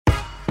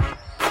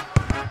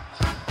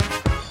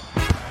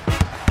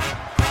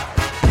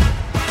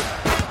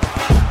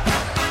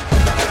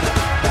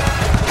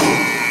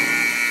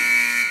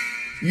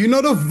You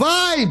know the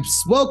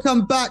vibes.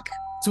 Welcome back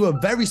to a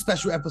very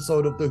special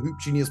episode of the Hoop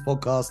Genius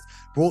podcast,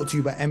 brought to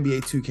you by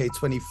NBA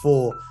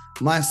 2K24.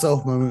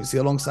 Myself, Mamutsi,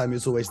 alongside me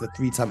as always, the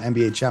three-time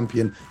NBA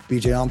champion,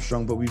 BJ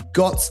Armstrong. But we've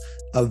got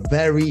a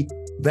very,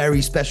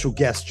 very special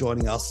guest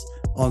joining us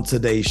on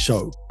today's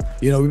show.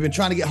 You know, we've been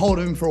trying to get hold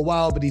of him for a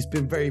while, but he's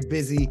been very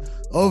busy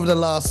over the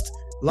last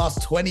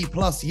 20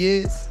 plus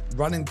years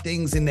running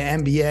things in the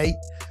NBA.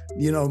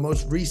 You know,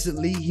 most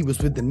recently, he was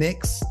with the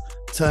Knicks,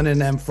 turning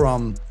them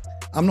from,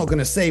 I'm not going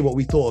to say what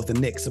we thought of the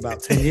Knicks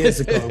about 10 years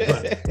ago,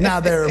 but now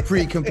they're a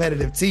pretty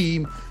competitive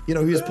team. You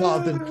know, he was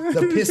part of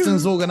the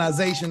Pistons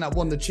organization that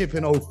won the chip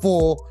in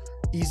 2004.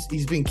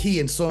 He's been key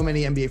in so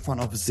many NBA front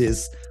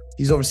offices.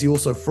 He's obviously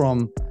also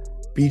from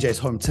BJ's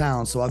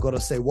hometown. So I got to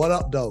say, what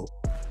up, though,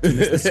 to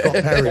Mr. Scott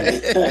Perry.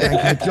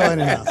 Thank you for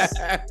joining us.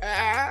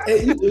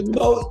 Hey,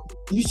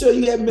 you sure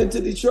you haven't been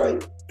to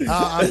Detroit?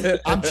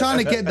 I'm trying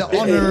to get the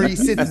honorary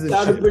citizenship.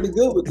 Sounded pretty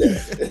good with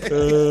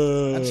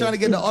that. I'm trying to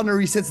get the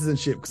honorary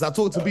citizenship because I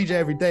talk to BJ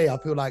every day. I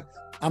feel like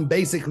I'm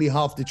basically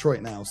half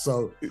Detroit now.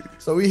 So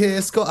we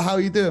here. Scott, how are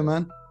you doing,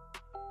 man?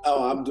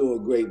 Oh, I'm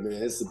doing great, man.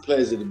 It's a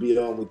pleasure to be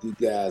on with you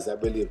guys. I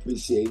really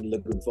appreciate it.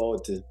 Looking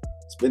forward to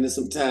spending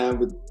some time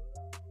with.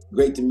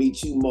 Great to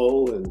meet you,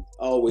 Mo, and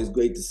always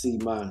great to see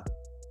my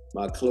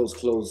close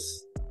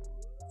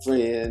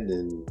friend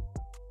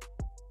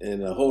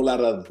and a whole lot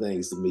of other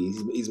things to me.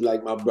 He's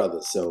like my brother,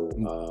 so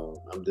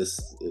I'm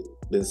just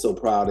been so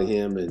proud of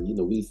him. And you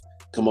know, we've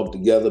come up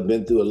together,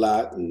 been through a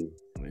lot, and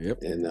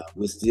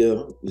we're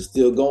still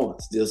going,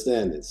 still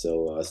standing.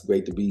 So it's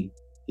great to be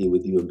here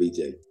with you and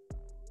BJ.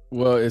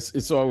 Well,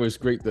 it's always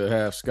great to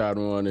have Scott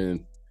on,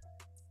 and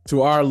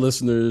to our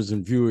listeners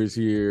and viewers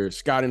here,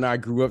 Scott and I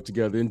grew up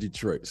together in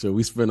Detroit, so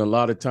we spent a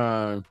lot of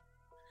time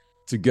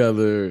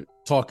together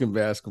talking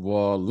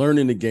basketball,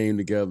 learning the game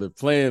together,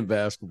 playing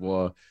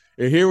basketball.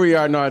 And here we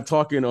are now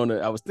talking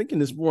I was thinking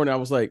this morning, I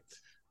was like,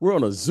 we're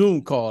on a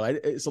Zoom call.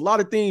 It's a lot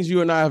of things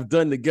you and I have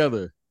done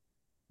together,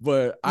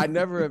 but I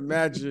never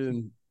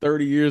imagined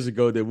 30 years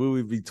ago that we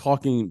would be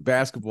talking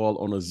basketball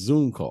on a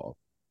Zoom call.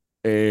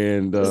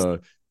 And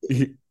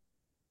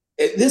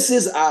this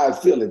is odd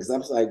feeling because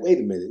I'm like, wait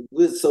a minute,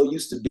 we're so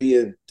used to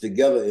being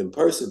together in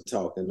person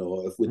talking,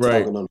 or if we're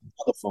talking on the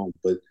telephone,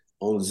 but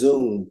on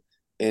Zoom.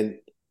 And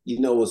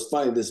you know, it's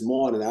funny this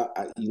morning.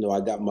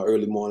 I got my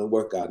early morning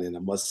workout in. I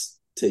must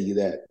tell you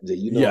that.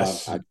 You know,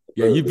 yes.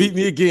 You beat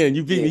me again.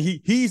 You beat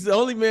me. He's the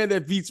only man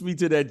that beats me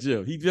to that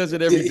gym. He does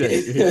it every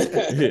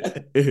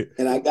day.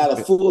 And I got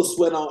a full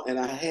sweat on, and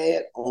I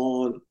had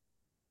on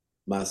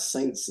my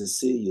Saint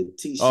Cecilia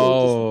t-shirt.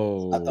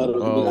 I thought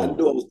when I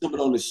knew I was coming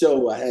on the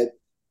show, I had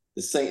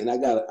the Saint, and I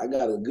got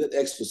a good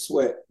extra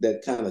sweat,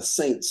 that kind of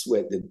Saint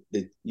sweat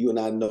that you and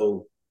I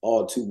know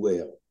all too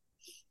well.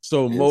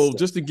 So Mo,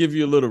 just to give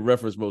you a little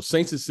reference, Mo,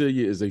 Saint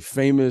Cecilia is a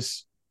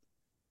famous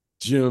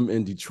gym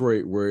in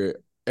Detroit where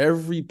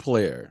every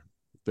player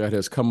that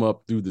has come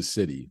up through the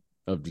city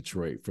of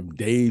Detroit, from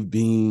Dave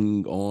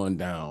Bean on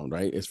down,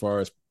 right, as far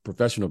as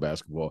professional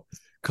basketball,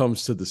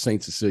 comes to the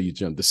Saint Cecilia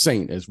gym, the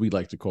Saint, as we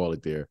like to call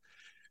it there.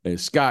 And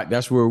Scott,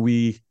 that's where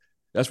we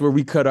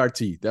cut our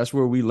teeth. That's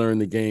where we learn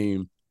the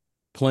game,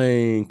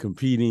 playing,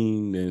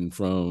 competing. And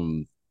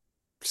from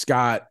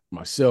Scott,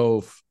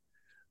 myself,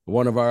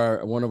 one of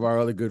our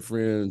other good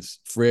friends,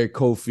 Fred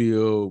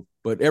Cofield,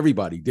 but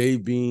everybody,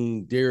 Dave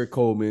Bean, Derek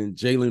Coleman,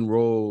 Jalen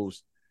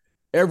Rose,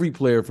 every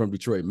player from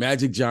Detroit,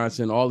 Magic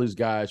Johnson, all these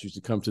guys used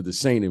to come to the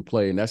Saint and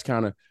play. And that's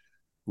kind of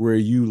where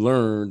you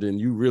learned and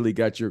you really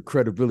got your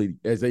credibility,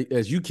 as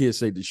you kids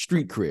say, the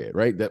street cred,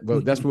 right?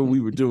 That's what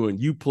we were doing.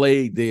 You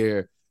played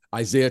there.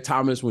 Isaiah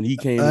Thomas, when he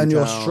came Earn in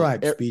your town,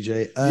 stripes,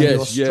 BJ. Earn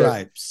your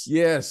stripes.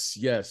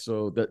 Yes.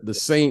 So the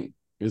Saint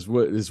is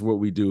what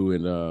we do,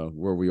 and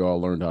where we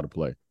all learned how to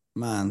play.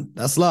 Man,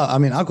 that's love. I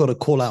mean, I've got to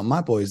call out my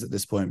boys at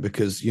this point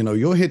because, you know,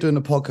 you're here doing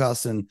the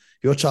podcast and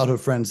your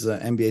childhood friends are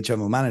NBA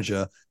general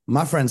manager.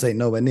 My friends ain't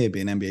nowhere near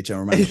being NBA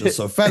general manager.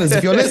 So fellas,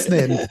 if you're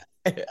listening,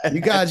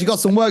 you got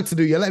some work to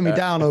do. You're letting me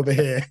down over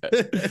here.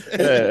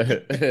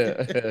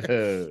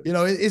 You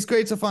know, it's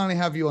great to finally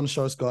have you on the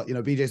show, Scott. You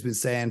know, BJ's been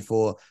saying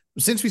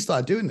since we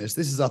started doing this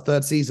is our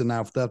third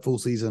full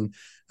season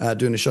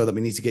doing the show, that we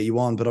need to get you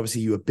on. But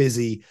obviously you were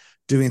busy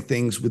doing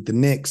things with the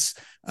Knicks.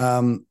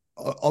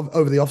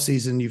 Over the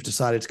offseason, you've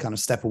decided to kind of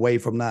step away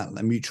from that,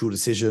 a mutual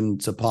decision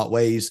to part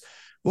ways.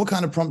 What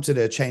kind of prompted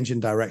a change in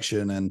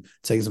direction and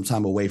taking some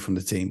time away from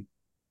the team?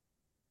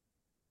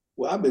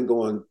 Well, I've been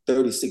going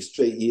 36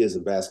 straight years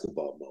of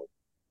basketball, Mo.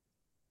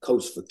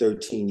 Coached for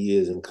 13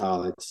 years in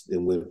college,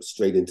 then went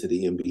straight into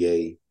the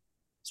NBA.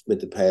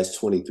 Spent the past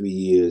 23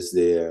 years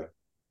there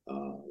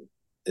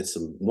in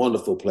some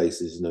wonderful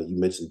places. You know, you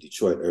mentioned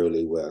Detroit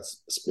earlier, where I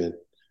spent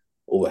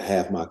over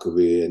half my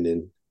career, and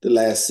then the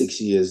last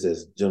 6 years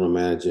as general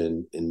manager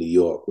in New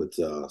York, with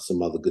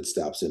some other good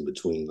stops in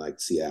between, like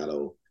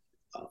Seattle,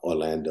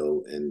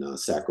 Orlando, and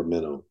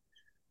Sacramento.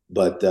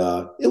 But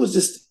it was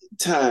just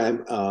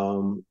time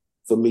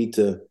for me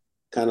to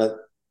kind of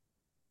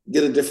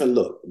get a different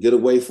look, get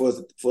away for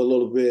a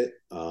little bit.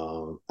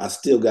 I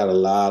still got a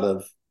lot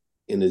of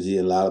energy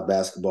and a lot of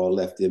basketball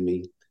left in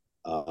me.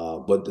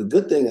 But the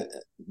good thing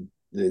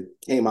that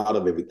came out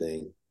of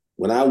everything,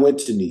 when I went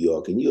to New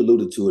York, and you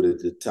alluded to it at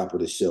the top of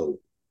the show,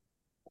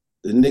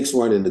 the Knicks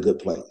weren't in a good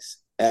place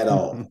at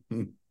all.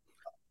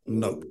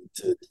 No.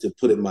 To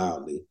put it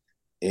mildly.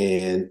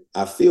 And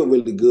I feel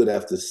really good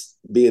after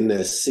being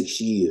there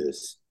 6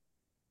 years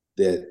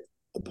that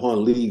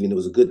upon leaving, it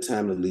was a good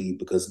time to leave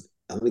because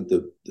I think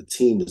the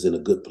team is in a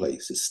good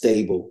place. It's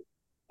stable.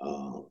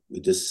 We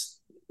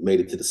just made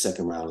it to the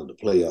second round of the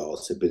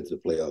playoffs, have been to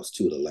the playoffs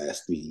 2 of the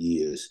last 3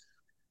 years.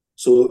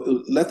 So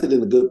it left it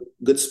in a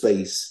good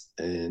space,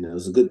 and it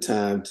was a good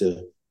time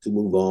to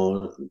move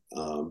on.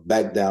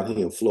 Back down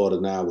here in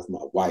Florida now with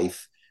my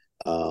wife,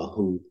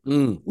 who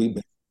we've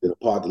been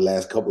apart the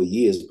last couple of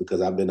years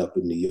because I've been up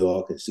in New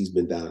York and she's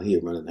been down here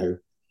running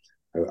her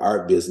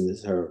art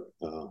business,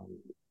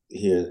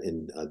 here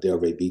in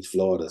Delray Beach,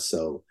 Florida.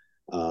 So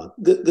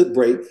good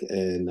break,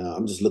 and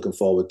I'm just looking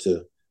forward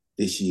to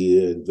this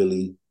year and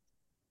really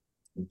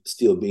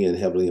still being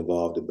heavily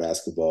involved in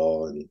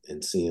basketball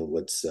and seeing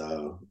what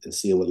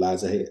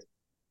lies ahead.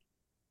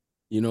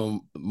 You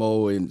know,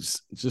 Mo, and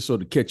just so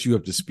to catch you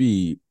up to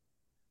speed,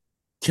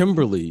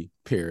 Kimberly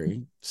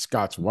Perry,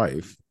 Scott's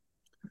wife,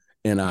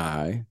 and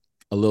I,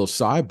 a little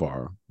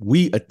sidebar,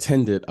 we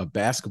attended a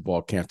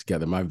basketball camp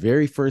together. My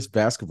very first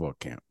basketball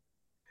camp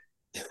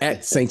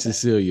at St.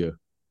 Cecilia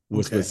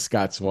was with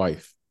Scott's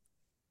wife,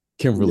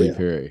 Kimberly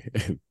Perry.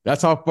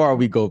 That's how far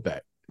we go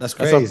back. That's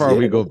crazy. That's how far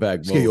we go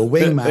back, Mo. Your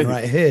wingman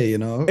right here, you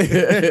know. I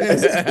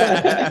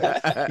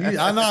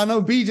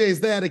know BJ's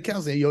there. The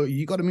counselor,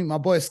 you got to meet my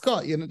boy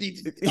Scott. You know,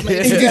 introduce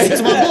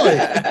to my boy.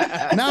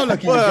 Now look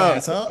at you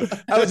guys, huh?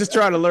 I was just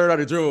trying to learn how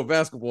to dribble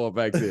basketball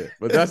back then,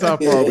 but that's how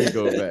far we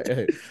go back.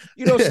 Hey,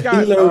 you know,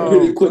 Scott, he learned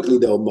pretty quickly,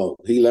 though, Mo.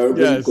 He learned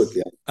pretty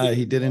quickly.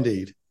 He did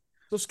indeed.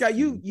 So, Scott,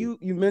 you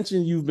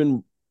mentioned you've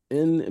been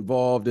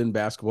involved in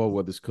basketball,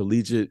 whether it's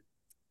collegiate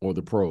or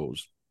the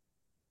pros.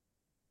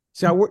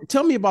 So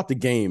tell me about the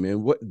game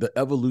and what the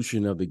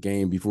evolution of the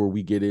game before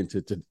we get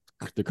into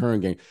the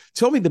current game.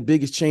 Tell me the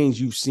biggest change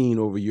you've seen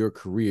over your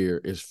career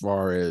as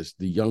far as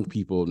the young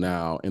people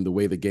now and the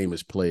way the game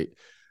is played,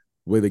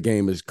 where the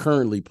game is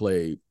currently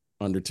played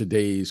under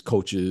today's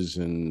coaches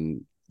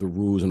and the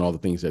rules and all the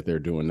things that they're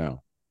doing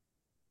now.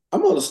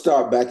 I'm going to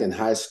start back in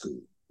high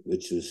school,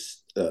 which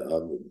was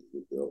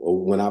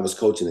when I was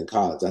coaching in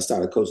college. I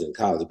started coaching in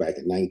college back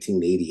in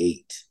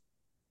 1988.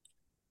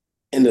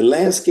 And the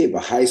landscape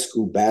of high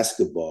school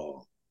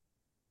basketball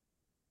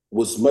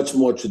was much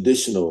more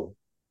traditional,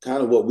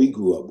 kind of what we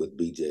grew up with,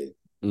 BJ.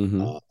 Mm-hmm.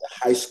 The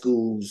high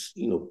schools,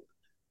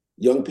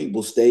 young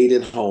people stayed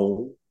at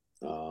home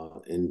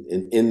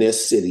in their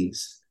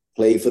cities,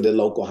 played for their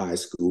local high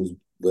schools,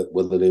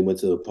 whether they went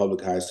to a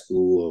public high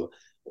school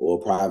or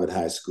a private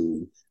high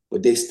school.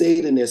 But they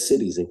stayed in their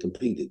cities and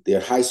competed. Their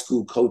high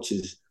school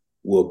coaches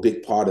were a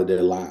big part of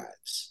their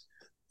lives.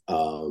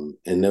 And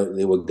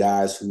there were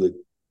guys who had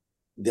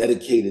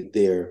dedicated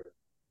their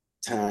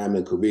time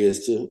and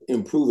careers to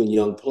improving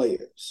young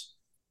players.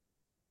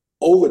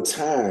 Over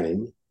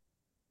time,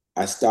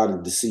 I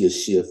started to see a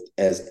shift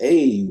as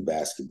AAU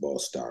basketball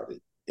started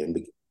and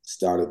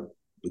started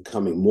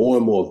becoming more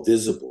and more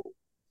visible.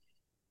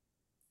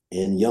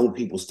 And young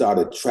people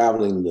started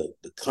traveling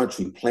the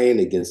country playing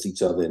against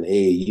each other in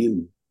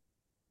AAU.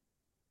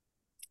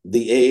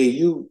 The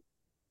AAU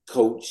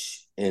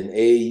coach and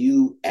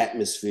AAU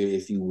atmosphere,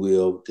 if you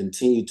will,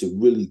 continued to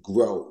really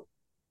grow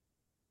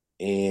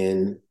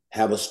and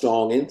have a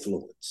strong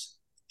influence.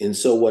 And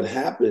so what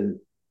happened,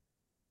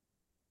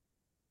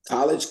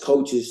 college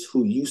coaches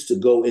who used to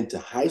go into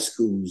high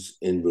schools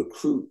and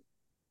recruit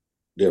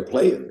their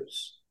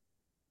players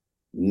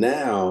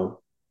now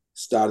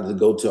started to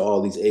go to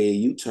all these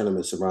AAU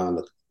tournaments around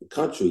the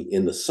country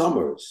in the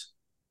summers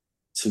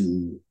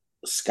to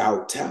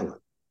scout talent.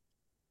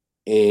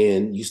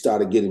 And you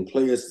started getting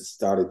players that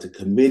started to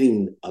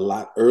committing a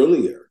lot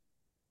earlier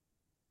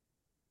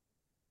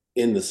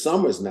in the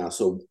summers now.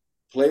 So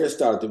players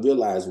started to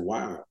realize,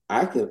 wow,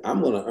 I'm going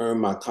to earn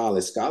my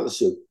college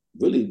scholarship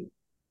really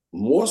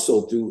more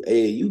so through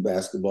AAU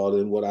basketball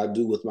than what I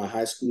do with my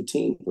high school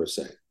team per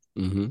se.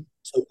 Mm-hmm.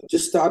 So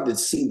just started to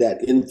see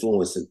that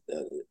influence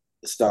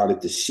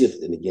started to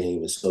shift in the game.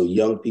 And so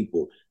young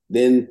people,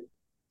 then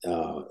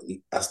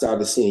I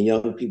started seeing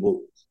young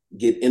people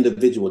get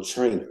individual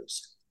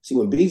trainers. See,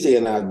 when BJ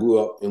and I grew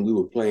up and we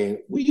were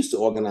playing, we used to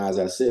organize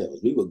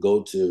ourselves. We would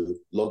go to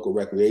local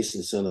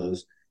recreation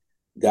centers,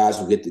 guys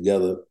would get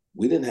together.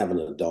 We didn't have an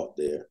adult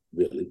there,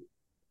 really,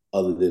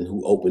 other than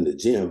who opened the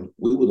gym.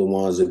 We were the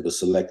ones that were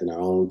selecting our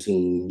own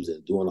teams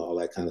and doing all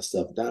that kind of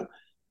stuff. Now,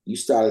 you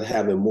started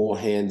having more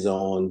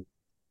hands-on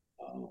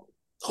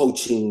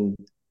coaching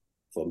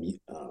from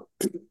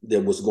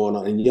that was going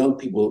on, and young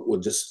people were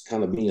just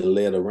kind of being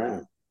led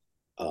around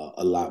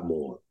a lot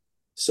more.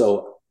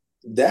 So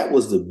that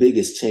was the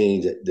biggest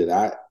change that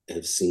I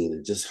have seen,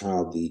 and just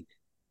how the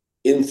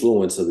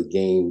influence of the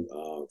game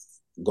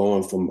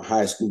going from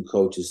high school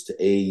coaches to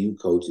AAU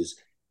coaches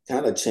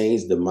kind of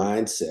changed the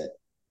mindset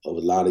of a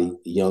lot of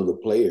younger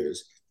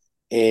players.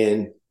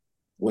 And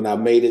when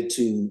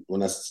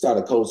I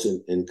started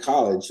coaching in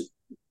college,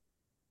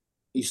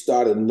 you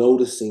started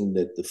noticing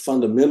that the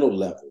fundamental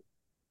level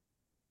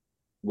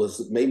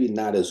was maybe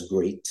not as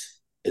great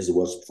as it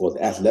was before.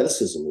 The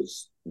athleticism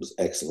was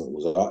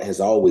excellent, has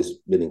always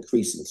been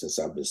increasing since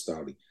I've been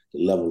starting.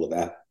 The level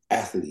of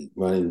athlete,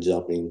 running,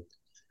 jumping,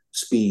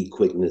 speed,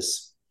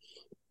 quickness.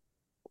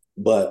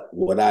 But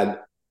what I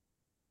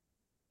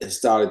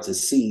started to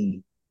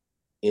see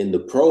in the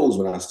pros,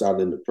 when I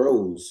started in the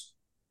pros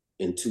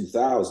in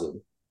 2000,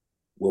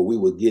 where we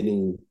were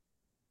getting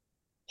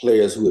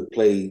players who had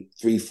played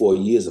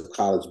 3-4 years of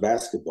college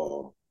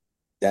basketball,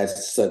 that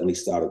suddenly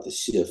started to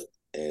shift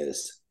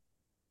as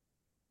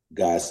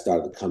guys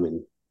started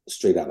coming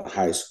straight out of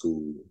high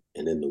school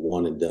and then the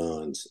one and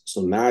dones.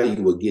 So now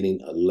you were getting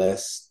a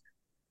less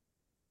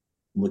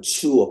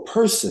mature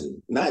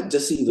person, not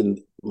just even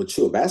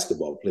mature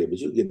basketball player, but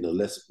you're getting a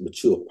less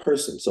mature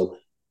person. So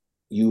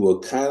you were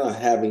kind of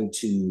having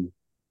to,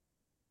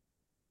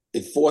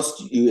 it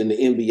forced you in the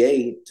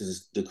NBA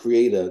to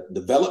create a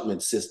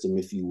development system,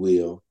 if you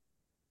will,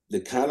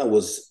 that kind of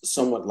was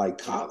somewhat like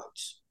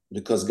college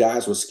because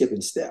guys were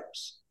skipping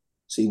steps.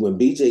 See, when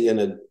BJ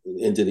entered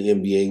into the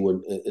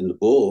NBA in the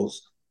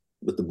Bulls,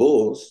 with the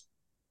Bulls,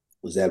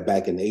 was that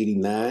back in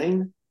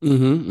 '89?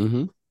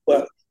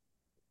 But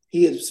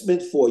he had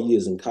spent 4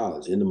 years in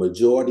college, and the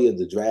majority of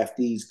the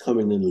draftees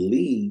coming in the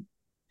league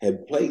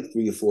had played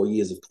 3 or 4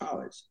 years of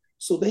college.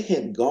 So they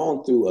had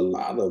gone through a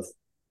lot of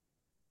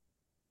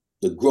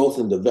the growth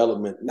and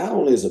development, not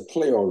only as a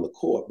player on the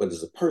court, but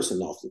as a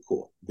person off the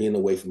court, being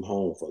away from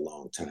home for a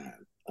long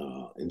time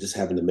and just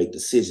having to make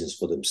decisions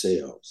for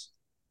themselves.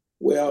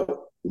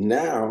 Well,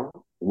 now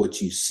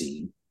what you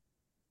see,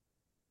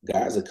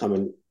 guys are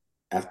coming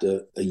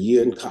after a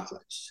year in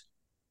college,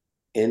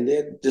 and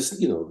they're just,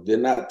 they're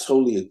not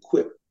totally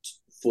equipped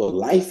for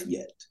life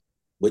yet,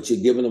 but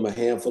you're giving them a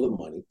handful of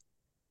money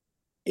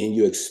and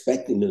you're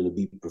expecting them to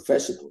be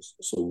professionals.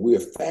 So we're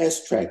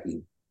fast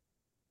tracking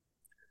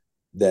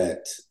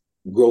that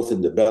growth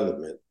and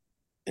development.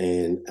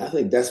 And I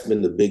think that's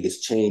been the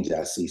biggest change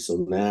I see.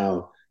 So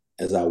now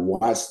as I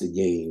watch the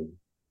game,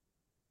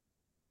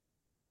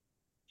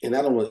 and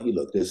I don't want you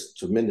look, there's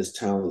tremendous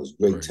talent, there's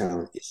great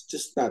talent. It's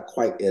just not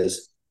quite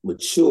as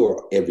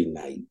mature every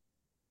night.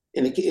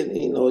 And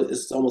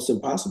it's almost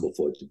impossible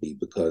for it to be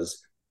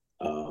because,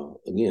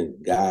 again,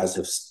 guys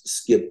have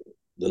skipped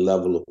the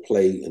level of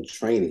play and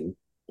training,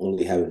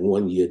 only having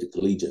 1 year at the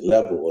collegiate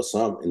level, or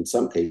in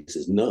some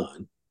cases,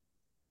 none.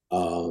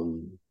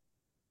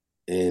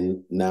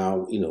 And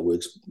now,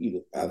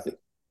 I think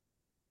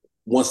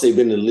once they've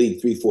been in the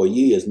league 3-4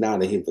 years, now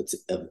they have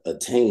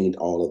attained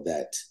all of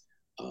that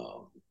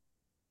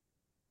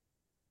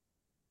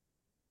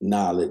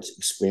knowledge,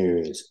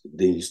 experience.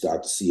 Then you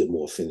start to see a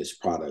more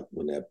finished product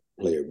when that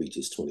player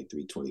reaches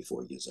 23,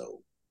 24 years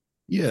old.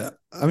 Yeah.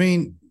 I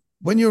mean,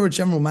 when you're a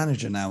general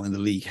manager now in the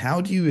league, how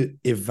do you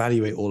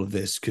evaluate all of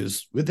this?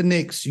 Because with the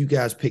Knicks, you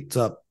guys picked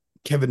up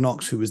Kevin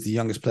Knox, who was the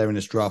youngest player in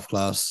this draft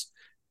class,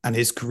 and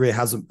his career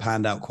hasn't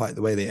panned out quite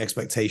the way the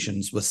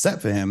expectations were set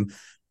for him.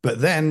 But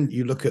then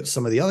you look at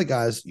some of the other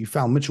guys, you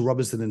found Mitchell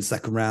Robinson in the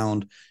second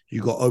round, you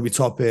got Obi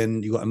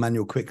Toppin, you got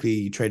Emmanuel Quickly,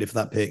 you traded for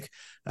that pick,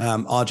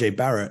 RJ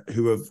Barrett,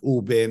 who have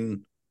all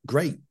been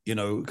great,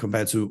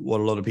 compared to what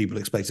a lot of people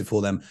expected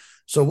for them.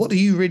 So what do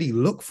you really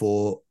look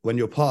for when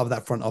you're part of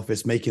that front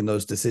office making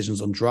those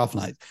decisions on draft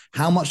night?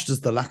 How much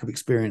does the lack of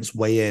experience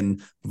weigh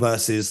in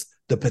versus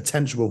the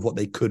potential of what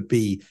they could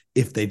be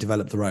if they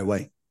develop the right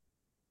way?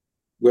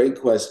 Great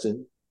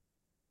question.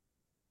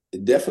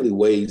 It definitely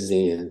weighs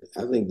in.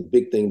 I think the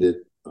big thing that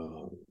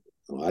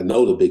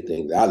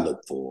I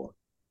look for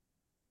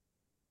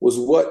was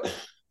what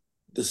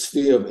the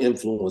sphere of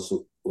influence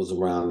was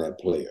around that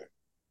player.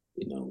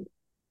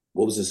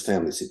 What was his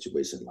family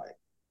situation like?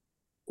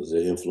 Was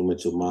there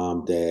influential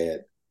mom,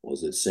 dad?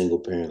 Was it single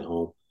parent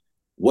home?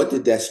 What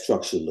did that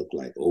structure look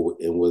like?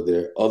 And were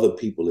there other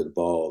people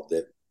involved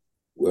that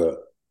were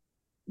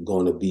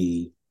going to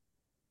be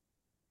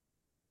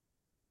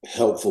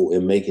helpful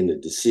in making the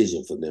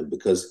decision for them?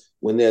 Because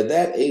when they're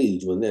that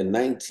age, when they're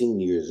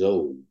 19 years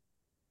old,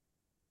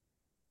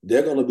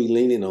 they're going to be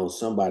leaning on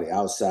somebody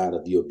outside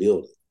of your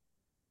building.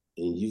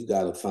 And you've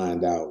got to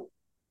find out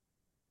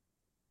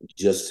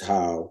just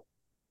how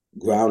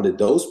grounded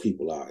those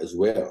people are as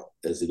well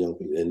as the young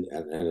people.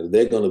 And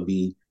they're going to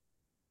be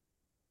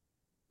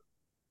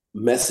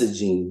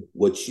messaging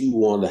what you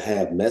want to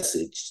have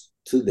messaged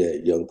to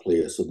that young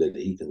player so that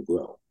he can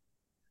grow.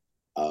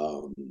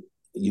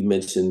 You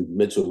mentioned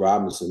Mitchell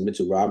Robinson.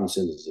 Mitchell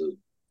Robinson is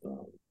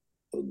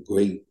a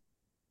great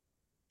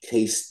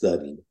case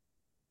study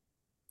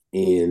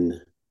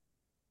in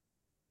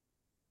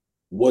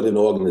what an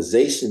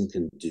organization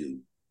can do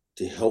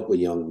to help a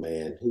young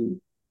man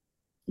who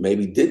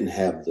maybe didn't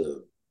have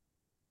the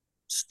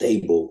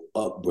stable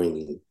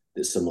upbringing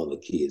that some other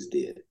kids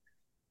did.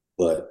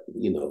 But,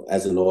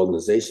 as an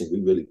organization,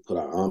 we really put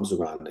our arms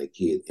around that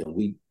kid, and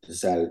we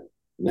decided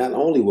not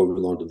only were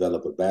we going to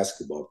develop a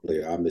basketball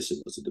player, our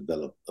mission was to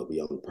develop a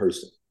young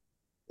person.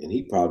 And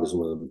he probably is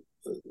one of them,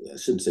 I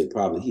shouldn't say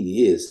probably,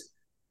 he is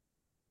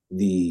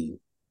the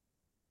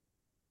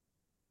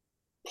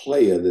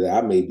player that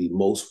I may be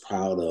most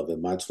proud of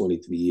in my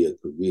 23-year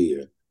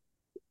career,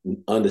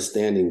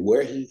 understanding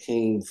where he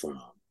came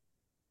from.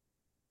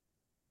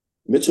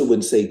 Mitchell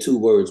wouldn't say 2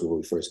 words when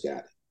we first got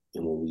it.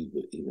 And when we,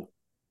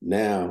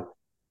 now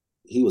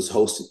he was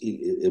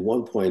hosting, at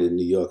one point in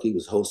New York, he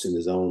was hosting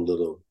his own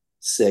little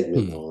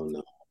segment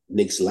on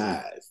Knicks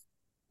Live,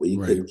 where you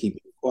couldn't keep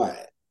it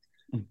quiet.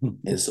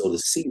 And so to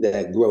see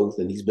that growth,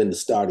 and he's been the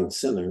starting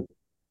center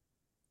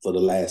for the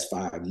last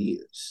 5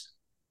 years.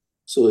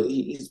 So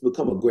he's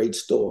become a great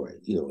story.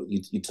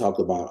 You talk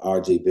about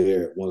R.J.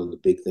 Barrett. One of the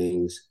big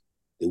things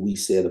that we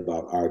said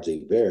about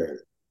R.J.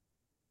 Barrett,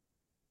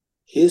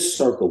 his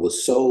circle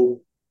was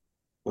so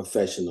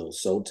professional,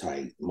 so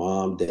tight.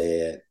 Mom,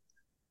 dad,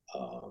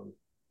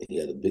 he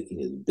had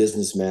a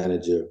business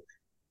manager,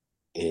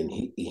 and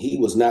he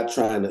was not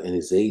trying to, and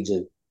his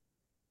agent,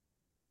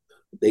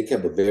 they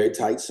kept a very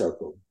tight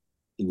circle.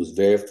 He was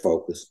very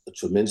focused, a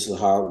tremendously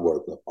hard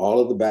worker, all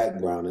of the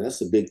background, and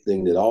that's a big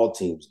thing that all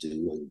teams do,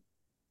 and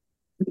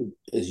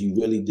as you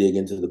really dig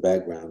into the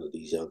background of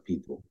these young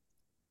people.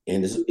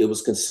 And it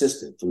was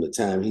consistent from the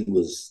time he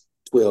was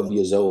 12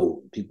 years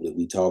old, people that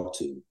we talked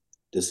to,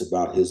 just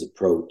about his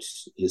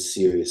approach, his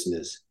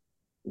seriousness.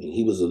 I mean,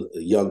 he was a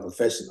young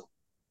professional.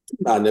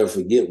 I'll never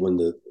forget when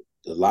the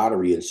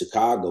lottery in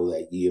Chicago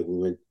that year, we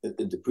went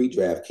into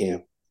pre-draft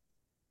camp,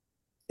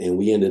 and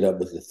we ended up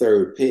with the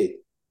 3rd pick.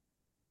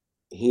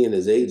 He and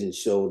his agent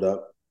showed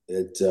up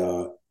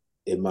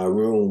at my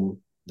room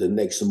the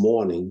next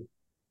morning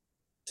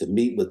to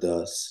meet with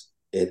us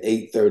at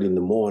 8:30 in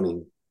the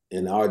morning,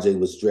 and RJ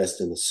was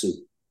dressed in a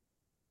suit.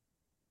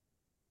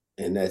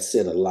 And that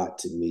said a lot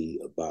to me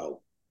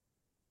about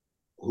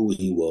who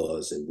he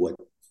was and what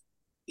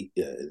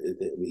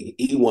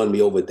he won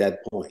me over at that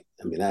point.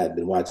 I mean, I had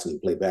been watching him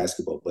play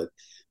basketball, but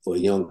for a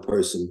young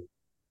person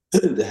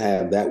to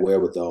have that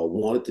wherewithal,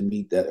 wanted to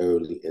meet that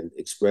early and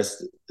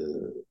expressed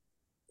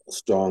a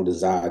strong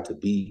desire to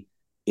be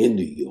in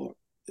New York.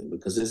 And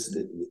because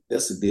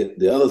that's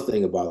the other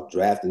thing about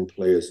drafting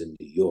players in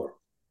New York.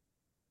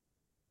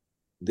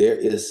 There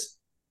is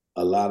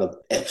a lot of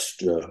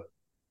extra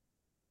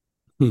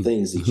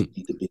things that you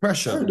need to be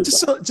pressure.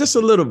 Just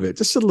a little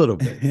bit. It's a little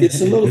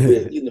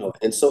bit,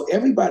 and so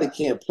everybody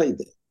can't play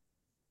that.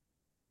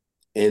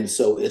 And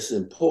so it's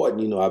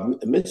important,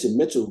 I mentioned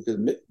Mitchell because,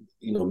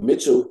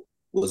 Mitchell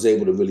was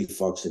able to really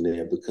function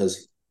there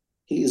because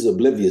he's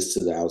oblivious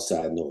to the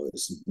outside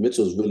noise.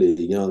 Mitchell's really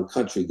a young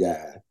country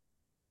guy,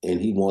 and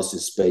he wants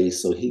his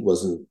space. So he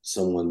wasn't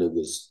someone that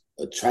was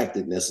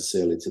attracted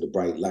necessarily to the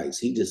bright lights.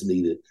 He just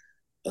needed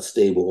a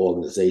stable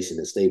organization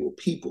and stable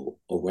people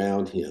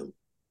around him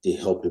to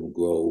help him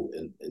grow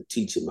and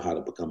teach him how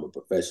to become a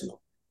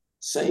professional.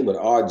 Same with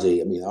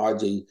RJ. I mean,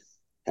 RJ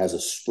has a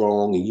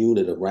strong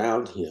unit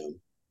around him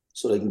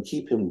so they can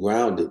keep him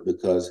grounded,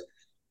 because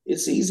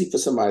it's easy for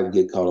somebody to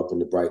get caught up in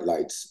the bright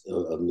lights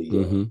of New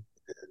York.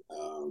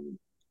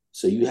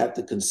 So you have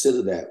to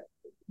consider that.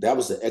 That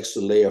was an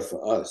extra layer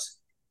for us.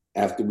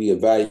 After we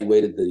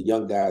evaluated the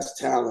young guy's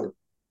talent,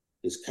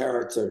 his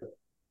character,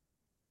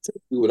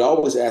 we would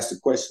always ask the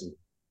question,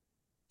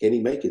 can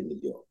he make it in New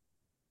York?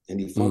 Can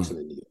he function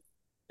in New York?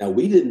 Now,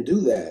 we didn't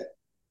do that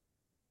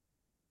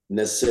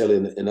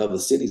necessarily in other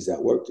cities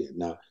that worked in.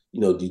 Now,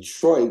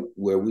 Detroit,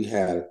 where we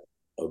had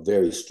a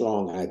very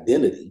strong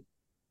identity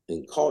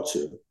and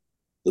culture,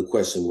 the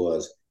question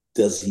was,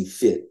 does he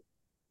fit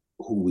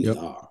who we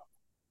are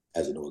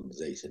as an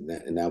organization?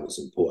 And that was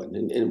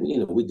important. And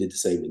we did the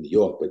same in New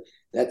York, but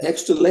that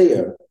extra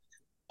layer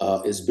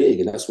is big.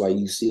 And that's why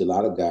you see a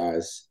lot of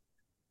guys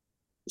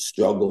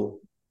struggle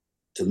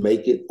to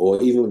make it,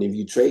 or even if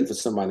you trade for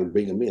somebody,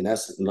 bring them in.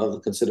 That's another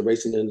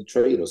consideration in the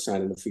trade or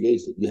signing a free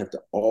agent. You have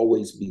to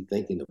always be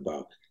thinking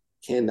about,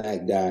 can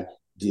that guy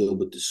deal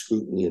with the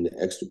scrutiny and the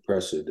extra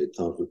pressure that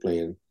comes with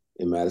playing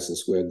in Madison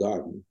Square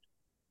Garden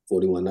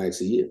 41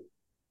 nights a year?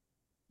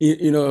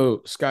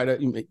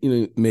 Scott,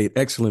 you made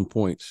excellent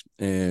points.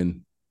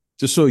 And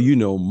just so you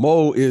know,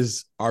 Mo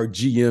is our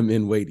GM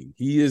in waiting.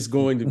 He is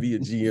going to be a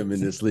GM in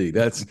this league.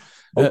 That's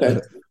okay.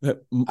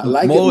 I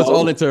like Mo is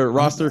all into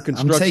roster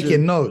construction. I'm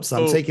taking notes.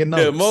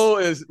 Yeah,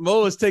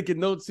 Mo is taking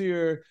notes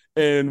here,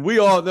 and we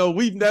all know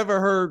we've never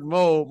heard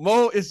Mo.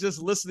 Mo is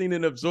just listening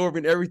and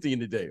absorbing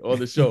everything today on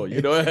the show.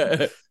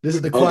 This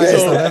is the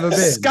quietest I've ever been.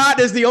 Scott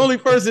is the only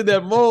person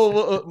that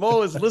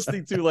Mo is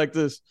listening to like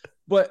this.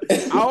 But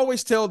I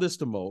always tell this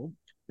to Mo,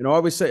 I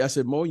always say, I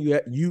said, Mo,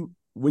 you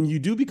when you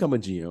do become a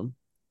GM,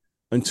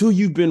 until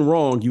you've been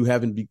wrong, you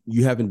haven't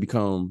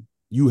become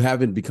a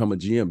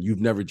GM. You've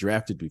never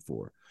drafted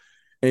before.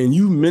 And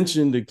you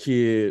mentioned a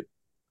kid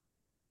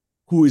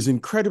who is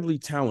incredibly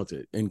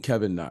talented in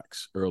Kevin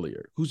Knox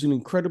earlier, who's an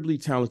incredibly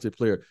talented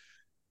player.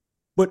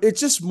 But it's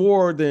just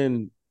more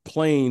than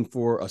playing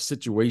for a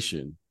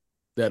situation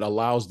that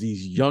allows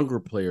these younger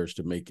players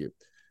to make it.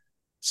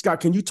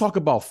 Scott, can you talk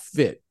about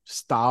fit,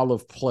 style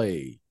of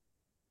play,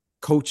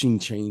 coaching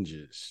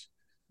changes?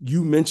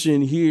 You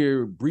mentioned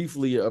here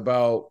briefly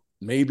about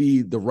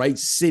maybe the right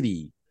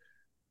city,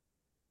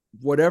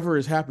 whatever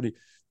is happening.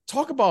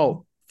 Talk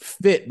about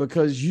fit,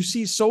 because you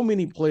see so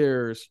many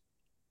players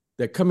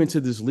that come into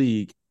this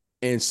league,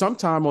 and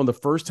sometime on the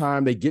first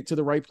time they get to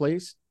the right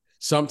place,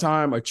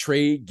 sometime a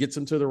trade gets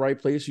them to the right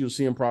place, you'll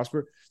see them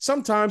prosper.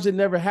 Sometimes it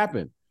never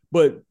happened.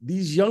 But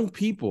these young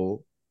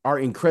people are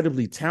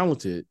incredibly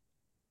talented.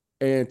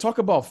 And talk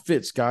about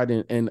fit, Scott,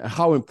 and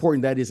how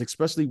important that is,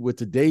 especially with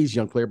today's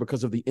young player,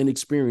 because of the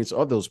inexperience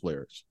of those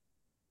players.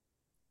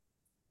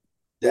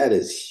 That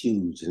is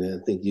huge. And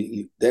I think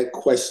that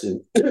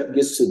question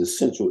gets to the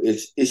central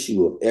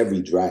issue of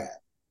every draft.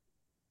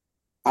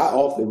 I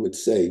often would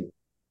say,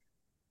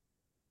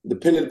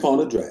 depending upon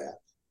the draft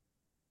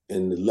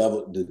and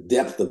the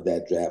depth of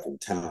that draft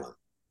and talent,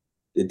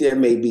 that there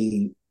may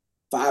be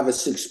 5 or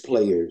 6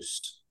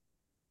 players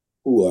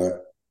who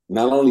are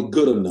not only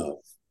good enough,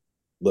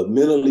 but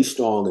mentally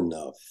strong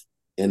enough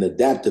and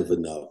adaptive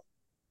enough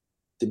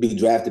to be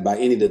drafted by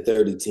any of the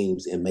 30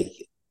 teams and make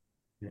it.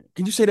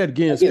 Can you say that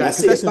again? Scott? I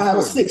said 5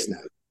 or 6 now.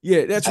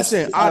 Yeah, that's what I'm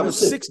saying. Out of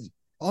 60.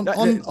 On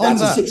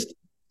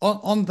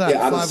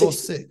that 5 or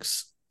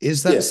 6,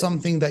 is that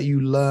something that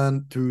you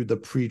learn through the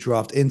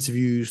pre-draft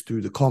interviews,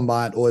 through the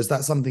combine, or is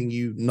that something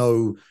you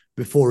know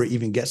before it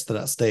even gets to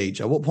that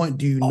stage? At what point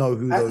do you know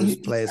who those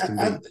players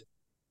can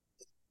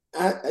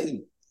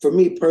be? For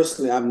me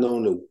personally, I've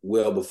known it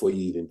well before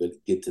you even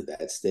get to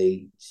that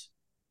stage.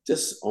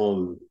 Just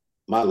on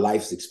my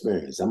life's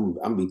experience,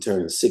 I'm be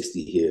turning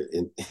 60 here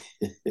in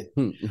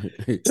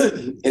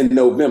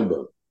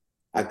November.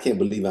 I can't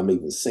believe I'm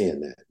even saying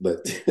that,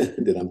 but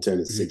that I'm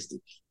turning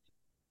 60.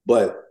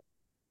 But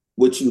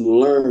what you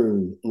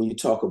learn when you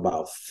talk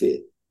about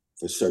fit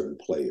for certain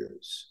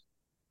players,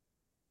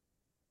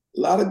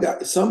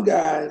 some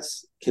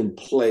guys can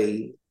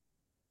play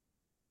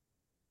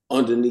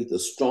underneath a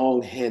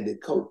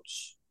strong-handed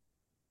coach.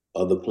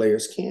 Other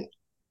players can't.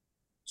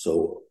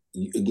 So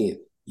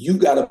you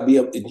got to be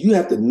able. You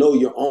have to know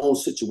your own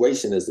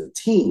situation as a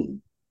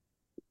team.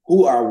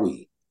 Who are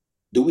we?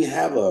 Do we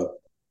have a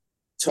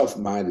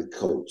tough-minded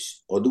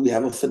coach, or do we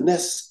have a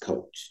finesse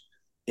coach?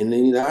 And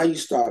then now you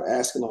start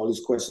asking all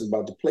these questions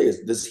about the players.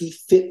 Does he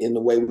fit in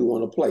the way we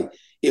want to play?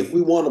 If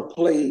we want to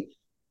play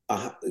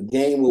a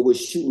game where we're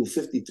shooting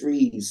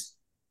 53s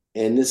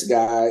and this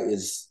guy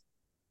is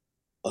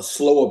a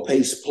slower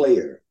paced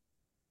player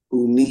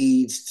who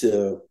needs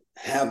to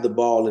have the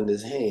ball in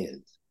his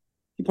hands,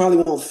 he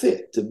probably won't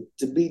fit. To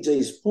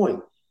BJ's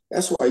point,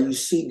 that's why you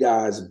see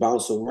guys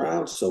bounce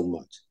around so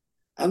much.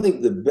 I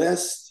think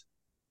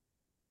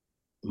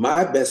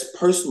my best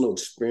personal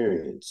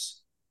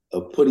experience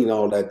of putting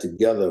all that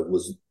together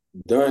was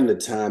during the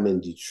time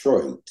in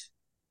Detroit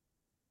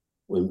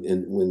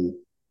when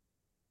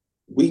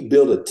we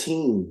built a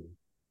team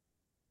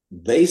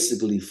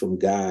basically from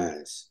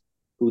guys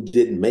who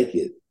didn't make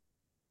it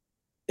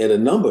at a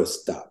number of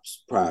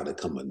stops prior to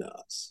coming to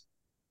us.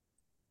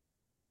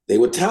 They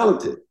were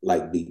talented,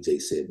 like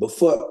BJ said, but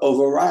for a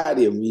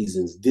variety of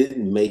reasons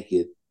didn't make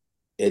it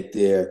at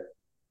their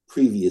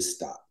previous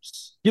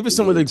stops. Give us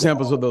some of the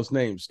examples of those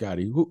names,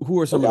 Scotty. Who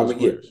are some of those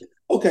players?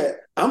 Okay,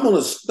 I'm going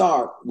to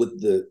start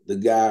with the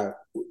guy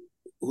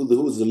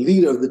who's the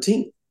leader of the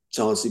team,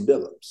 Chauncey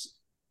Billups.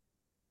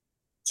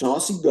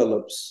 Chauncey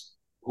Billups,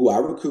 who I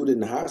recruited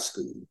in high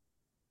school,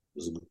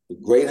 was a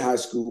great high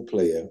school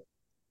player,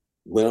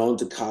 went on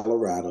to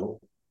Colorado,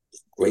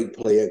 great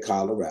player at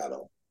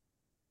Colorado,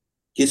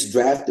 gets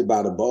drafted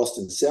by the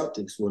Boston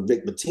Celtics when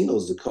Vic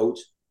Pitino's the coach,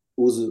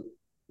 who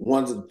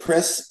wanted to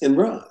press and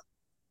run.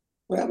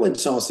 Well, that wasn't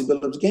Chauncey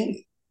Billups'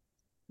 game.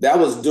 That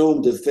was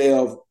doomed to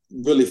fail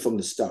really from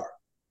the start.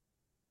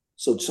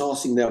 So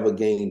Chauncey never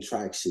gained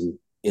traction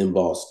in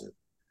Boston.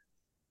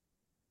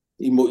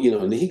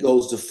 And he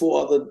goes to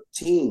 4 other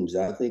teams.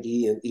 I think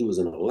he was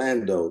in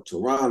Orlando,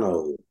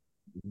 Toronto,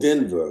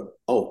 Denver.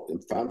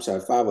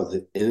 5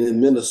 other, and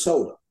in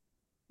Minnesota.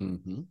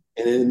 Mm-hmm.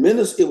 And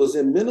it was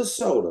in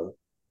Minnesota,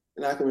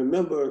 and I can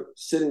remember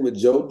sitting with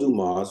Joe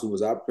Dumas, who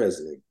was our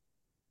president.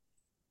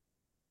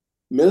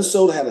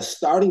 Minnesota had a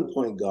starting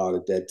point guard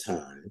at that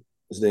time.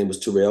 His name was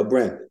Terrell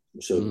Brandon.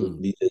 I'm sure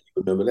BJ, you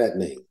remember that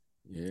name.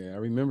 Yeah, I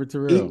remember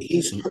Terrell.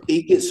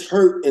 He gets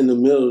hurt in the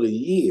middle of the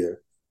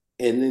year,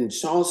 and then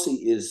Chauncey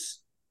is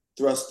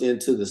thrust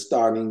into the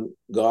starting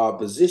guard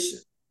position.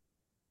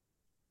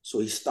 So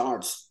he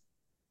starts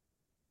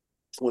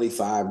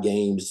 25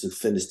 games to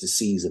finish the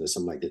season or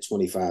something like that,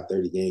 25,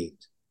 30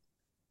 games.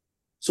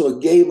 So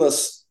it gave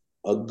us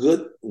a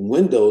good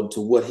window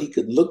to what he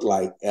could look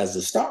like as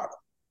a starter.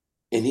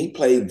 And he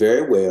played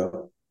very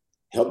well,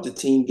 helped the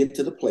team get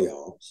to the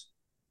playoffs.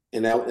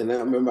 And I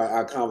remember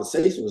our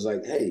conversation was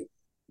like, hey,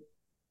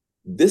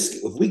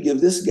 if we give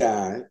this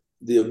guy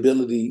the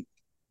ability,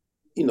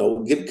 give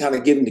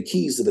him the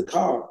keys to the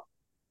car,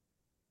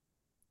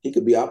 he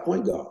could be our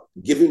point guard.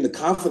 Give him the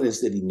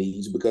confidence that he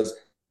needs, because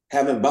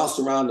having bounced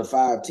around the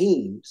 5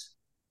 teams,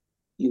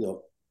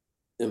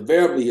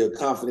 invariably your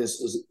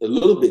confidence was a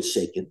little bit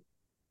shaken,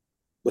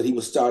 but he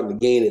was starting to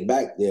gain it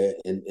back there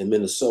in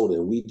Minnesota.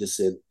 And we just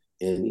said,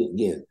 and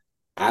again,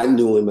 I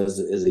knew him as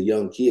a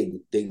young kid,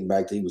 thinking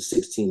back to he was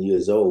 16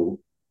 years old.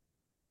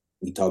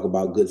 We talk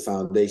about good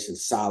foundation,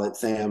 solid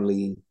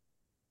family,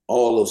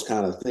 all those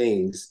kind of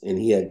things, and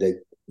he had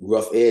that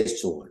rough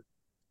edge to him.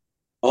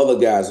 Other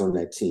guys on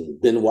that team,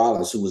 Ben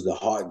Wallace, who was the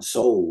heart and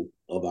soul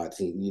of our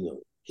team,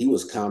 he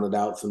was counted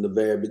out from the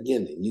very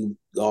beginning. You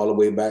all the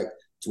way back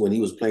to when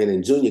he was playing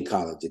in junior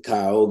college at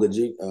Cuyahoga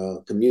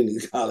Community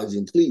College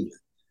in Cleveland.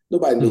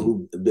 Nobody knew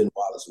who Ben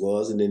Wallace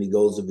was, and then he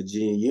goes to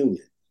Virginia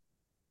Union.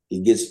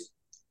 He gets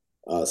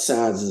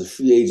signed as a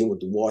free agent with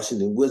the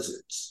Washington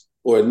Wizards,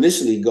 or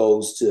initially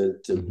goes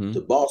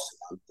to Boston.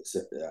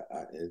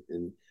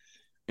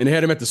 And they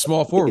had him at the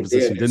small forward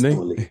position,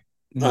 didn't they?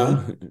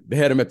 Huh? They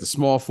had him at the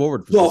small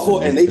forward position. Small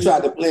forward, and they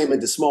tried to play him at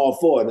the small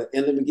forward.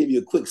 And let me give you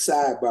a quick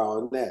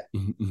sidebar on that.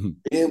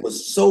 Ben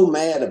was so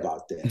mad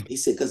about that. He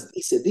said,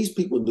 these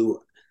people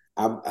knew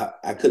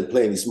I couldn't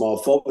play any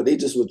small forward. They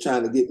just were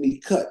trying to get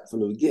me cut from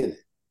the beginning.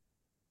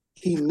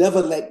 He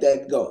never let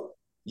that go.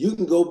 You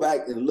can go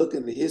back and look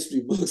in the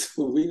history books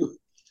when we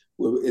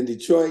were in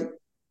Detroit.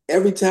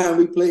 Every time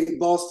we played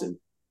Boston,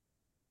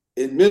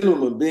 at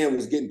minimum, Ben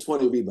was getting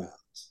 20 rebounds.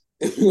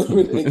 He took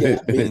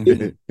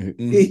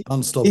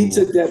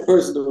that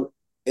personal,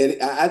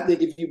 and I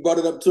think if you brought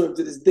it up to him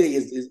to this day,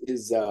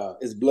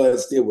 his blood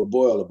still would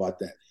boil about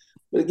that.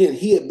 But again,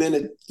 he had been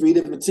at 3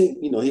 different teams.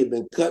 He had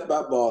been cut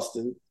by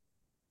Boston.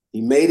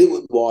 He made it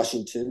with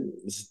Washington.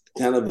 It was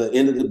kind of the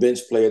end of the bench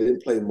player.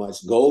 Didn't play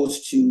much.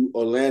 Goes to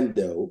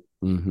Orlando.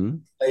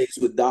 Plays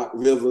with Doc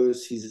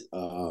Rivers. He's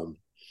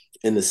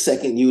in the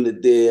second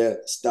unit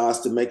there, starts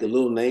to make a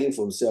little name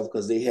for himself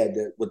because they had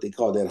that, what they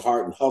call that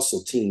heart and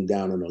hustle team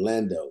down in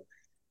Orlando.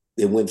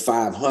 They went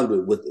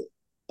 500 with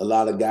a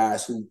lot of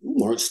guys who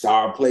weren't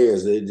star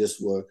players. They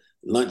just were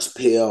lunch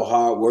pail,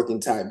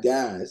 hard-working type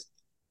guys.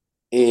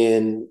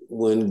 And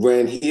when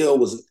Grant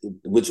Hill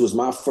which was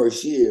my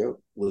first year,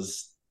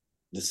 was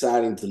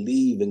deciding to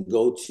leave and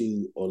go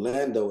to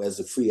Orlando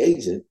as a free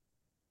agent,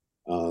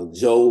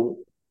 Joe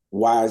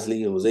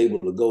wisely was able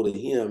to go to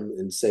him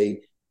and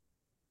say,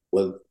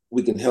 well,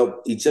 we can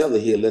help each other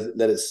here.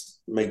 Let us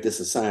make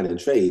this a sign and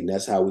trade. And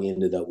that's how we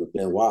ended up with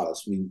Ben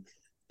Wallace.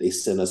 They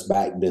sent us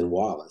back Ben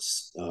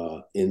Wallace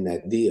in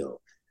that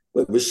deal.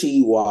 But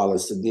Rasheed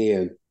Wallace,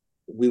 again,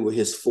 we were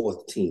his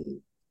 4th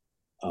team.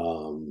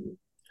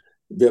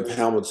 Rip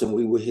Hamilton,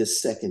 we were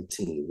his 2nd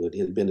team. But he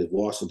had been at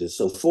Washington.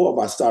 So 4 of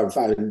our starting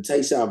 5. And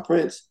Tayshaun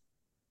Prince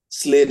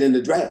slid in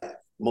the draft.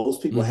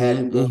 Most people had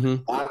him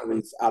going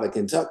lotteries out of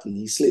Kentucky.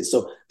 He slid.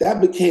 So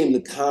that became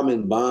the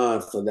common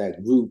bond for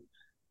that group.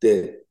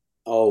 That,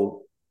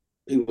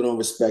 people don't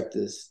respect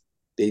us.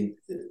 They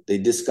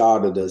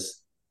discarded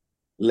us.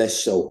 Let's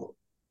show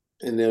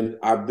them. And then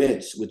our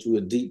bench, which we were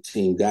a deep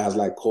team, guys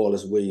like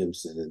Corliss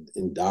Williamson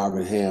and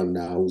Darvin Ham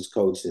now, who's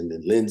coaching,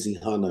 and Lindsey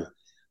Hunter.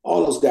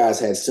 All those guys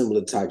had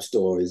similar type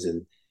stories.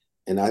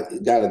 And I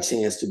got a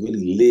chance to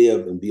really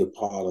live and be a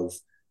part of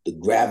the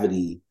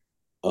gravity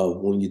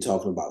of when you're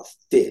talking about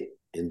fit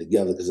and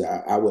together. Because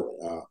I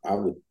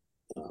would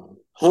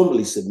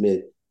humbly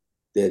submit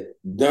that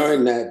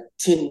during that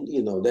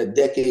that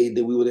decade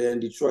that we were there in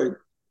Detroit,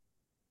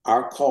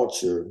 our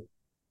culture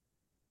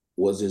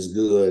was as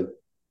good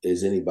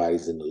as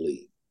anybody's in the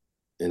league.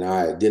 And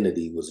our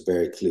identity was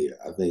very clear.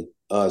 I think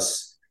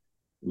us,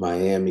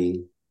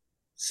 Miami,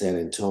 San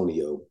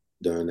Antonio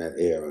during that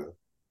era,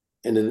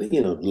 and then,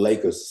 the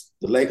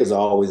Lakers are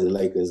always the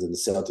Lakers and the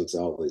Celtics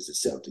are always the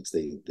Celtics.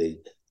 They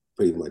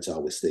pretty much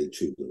always stay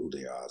true to who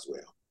they are as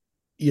well.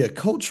 Yeah,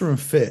 culture and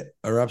fit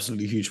are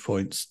absolutely huge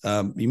points.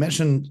 You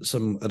mentioned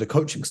some of the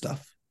coaching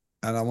stuff,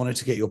 and I wanted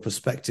to get your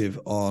perspective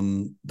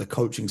on the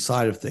coaching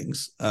side of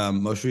things.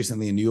 Most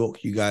recently in New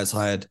York, you guys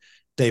hired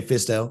Dave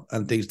Fizdale,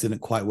 and things didn't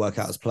quite work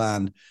out as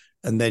planned.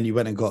 And then you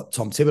went and got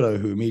Tom Thibodeau,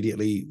 who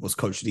immediately was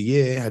coach of the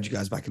year, had you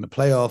guys back in the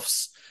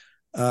playoffs.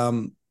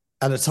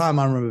 At the time,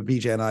 I remember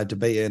BJ and I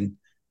debating.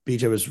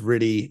 BJ was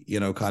really,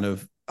 kind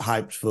of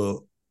hyped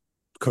for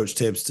Coach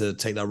Tibbs to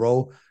take that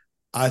role.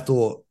 I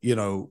thought,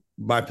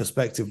 my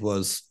perspective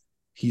was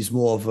he's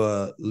more of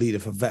a leader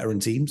for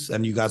veteran teams,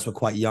 and you guys were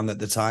quite young at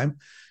the time.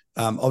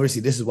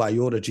 Obviously, this is why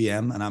you're the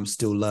GM, and I'm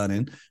still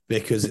learning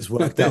because it's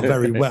worked out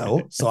very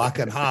well. So I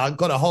got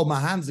to hold my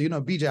hands.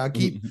 BJ, I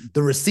keep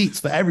the receipts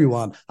for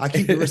everyone. I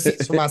keep the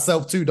receipts for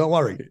myself too. Don't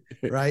worry,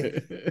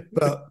 right?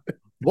 But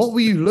what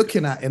were you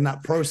looking at in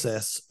that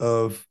process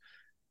of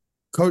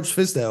Coach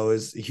Fizdale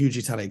is a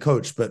hugely talented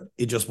coach, but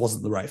it just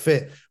wasn't the right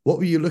fit. What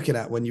were you looking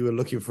at when you were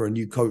looking for a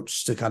new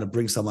coach to kind of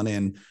bring someone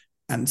in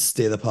and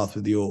steer the path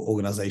with your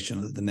organization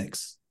of the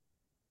Knicks?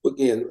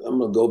 Again, I'm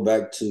going to go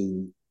back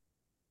to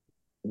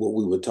what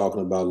we were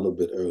talking about a little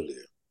bit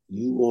earlier.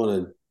 We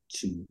wanted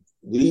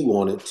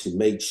to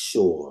make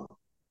sure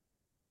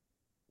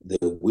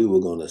that we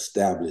were going to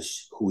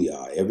establish who we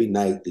are. Every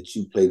night that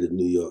you play the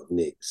New York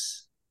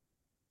Knicks,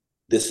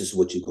 this is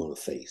what you're going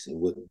to face. And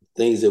what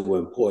things that were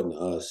important to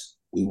us,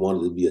 we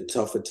wanted to be a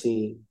tougher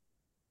team.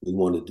 We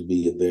wanted to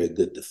be a very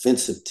good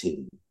defensive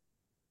team.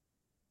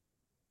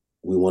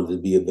 We wanted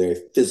to be a very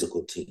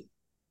physical team.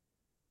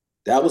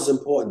 That was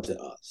important to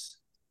us.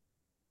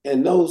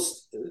 And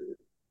those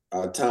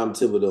are Tom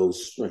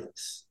Thibodeau's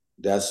strengths.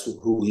 That's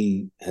who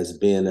he has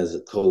been as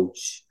a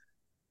coach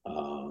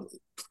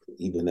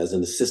even as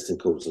an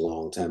assistant coach a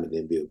long time in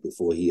the NBA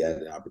before he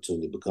had the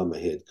opportunity to become a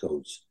head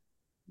coach,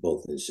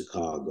 both in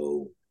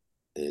Chicago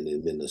and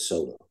in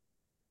Minnesota.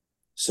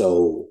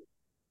 So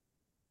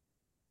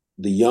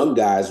the young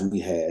guys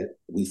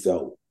we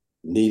felt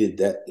needed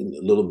that a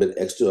little bit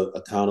extra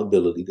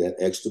accountability, that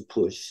extra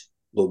push,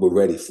 but we're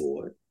ready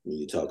for it. When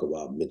you talk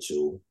about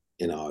Mitchell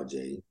and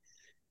RJ,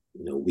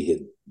 we had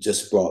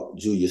just brought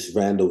Julius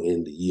Randle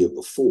in the year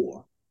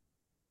before,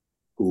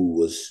 who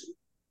was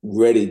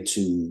ready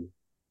to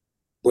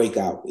break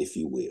out, if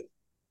you will.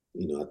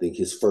 I think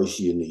his first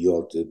year in New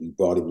York, we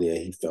brought him there,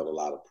 he felt a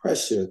lot of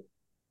pressure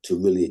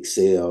to really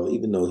excel.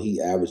 Even though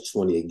he averaged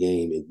 20 a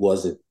game, it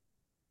wasn't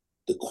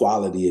the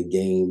quality of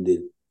game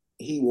that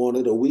he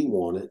wanted or we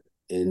wanted.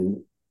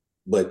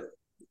 But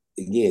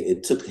again,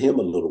 it took him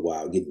a little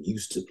while getting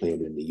used to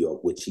playing in New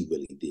York, which he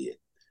really did.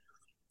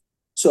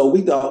 So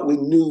we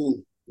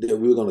knew that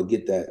we were going to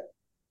get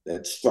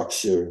that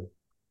structure,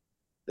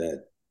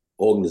 that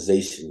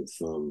organization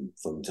from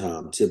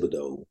Tom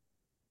Thibodeau,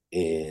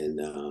 and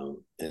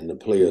the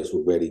players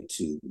were ready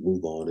to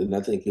move on. And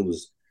I think it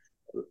was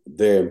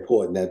very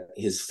important that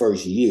his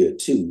first year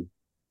too,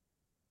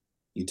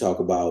 you talk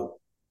about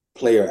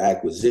player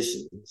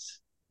acquisitions.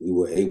 I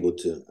was able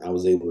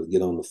to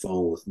get on the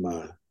phone with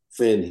my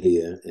friend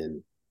here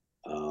and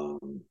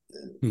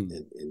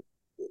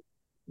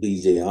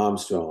BJ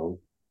Armstrong,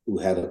 who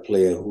had a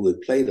player who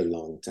had played a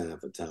long time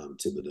for Tom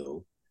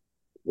Thibodeau,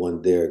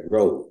 one Derrick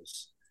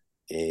Rose,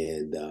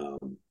 and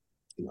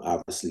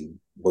obviously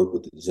worked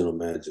with the general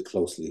manager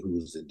closely, who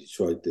was in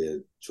Detroit there,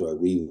 Troy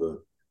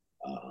Weaver.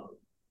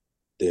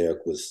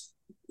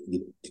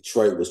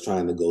 Detroit was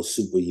trying to go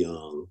super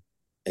young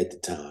at the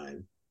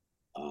time.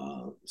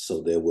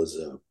 So there was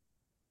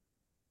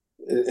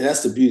and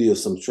that's the beauty of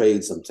some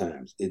trades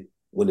sometimes.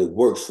 When it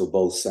works for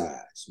both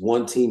sides.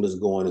 One team is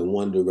going in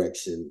one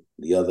direction,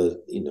 the other,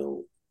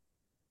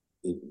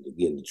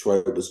 again,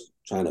 Detroit was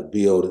trying to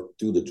build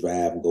through the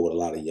draft and go with a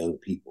lot of young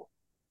people.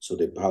 So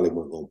they probably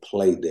weren't going to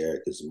play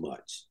Derrick as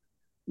much.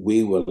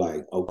 We were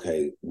like,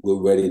 okay,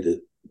 we're ready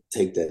to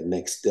take that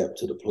next step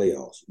to the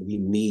playoffs. We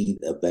need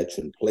a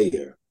veteran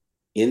player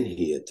in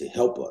here to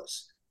help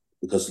us.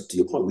 Because to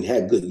your point, we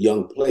had good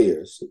young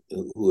players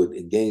who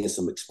had gained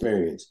some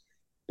experience,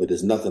 but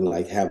there's nothing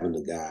like having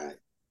a guy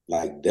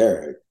like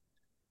Derrick,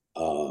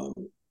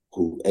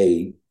 who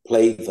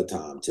played for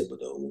Tom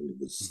Thibodeau, and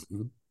was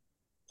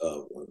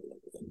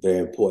very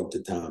important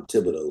to Tom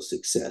Thibodeau's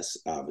success,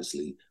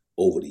 obviously,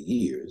 over the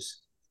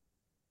years.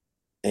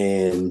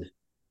 And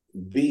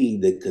B,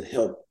 that could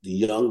help the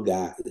young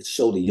guy,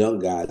 show the young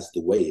guys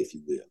the way, if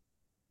you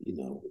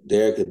will.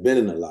 Derrick had been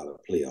in a lot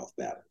of playoff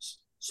battles,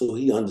 so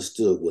he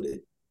understood what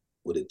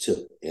it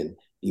took. And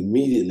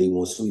immediately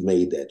once we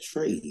made that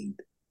trade,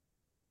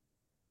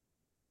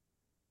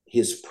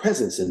 his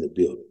presence in the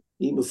building,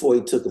 even before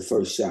he took a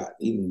first shot,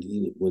 even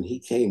when he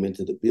came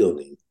into the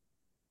building,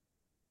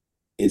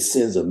 it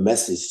sends a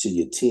message to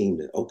your team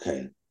that,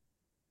 okay,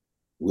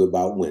 we're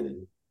about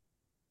winning.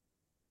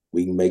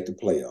 We can make the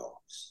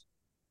playoffs,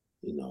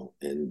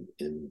 and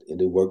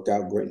it worked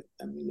out great.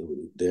 I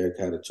mean, Derrick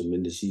had a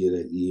tremendous year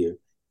that year.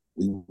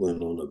 We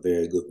went on a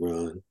very good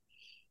run,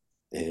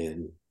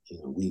 and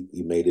we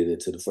made it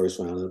into the first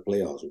round of the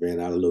playoffs. We ran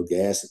out a little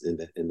gas in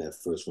that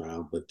first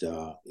round, but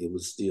it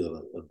was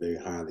still a very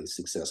highly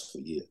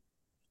successful year.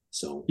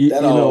 So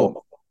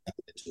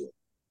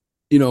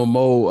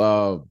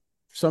Mo,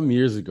 some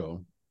years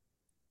ago,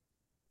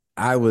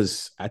 I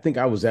think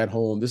I was at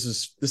home. This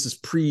is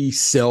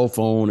pre-cell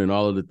phone and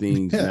all of the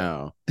things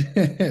now.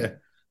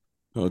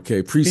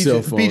 Okay,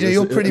 pre-cell phone. BJ,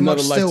 you're pretty much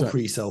still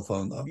pre-cell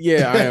phone though.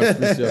 Yeah, I am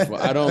pre-cell phone.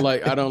 I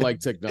don't like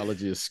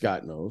technology, as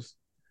Scott knows.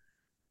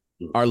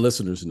 Our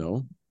listeners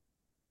know.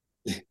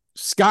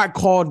 Scott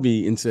called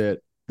me and said,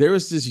 there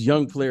was this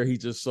young player he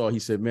just saw. He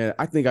said, man,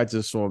 I think I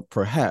just saw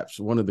perhaps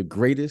one of the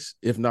greatest,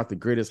 if not the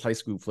greatest high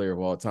school player of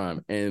all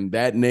time. And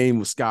that name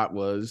was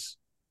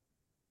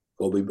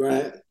Kobe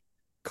Bryant.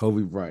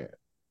 Kobe Bryant.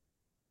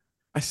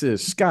 I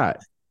said, Scott,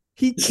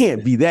 he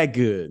can't be that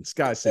good.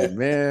 Scott said,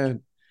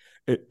 man,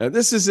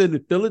 this is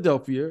in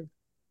Philadelphia.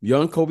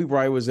 Young Kobe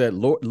Bryant was at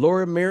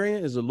Laura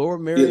Marion. Is it Laura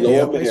Marion?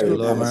 Yeah,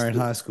 Laura Marion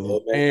High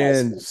School.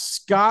 And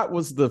Scott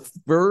was the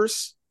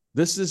first.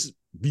 This is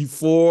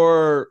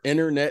before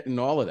internet and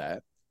all of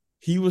that.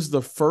 He was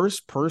the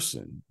first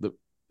person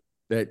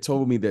that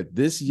told me that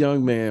this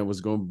young man was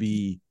going to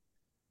be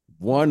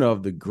one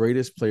of the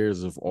greatest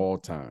players of all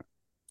time.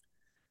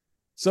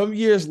 Some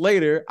years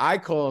later, I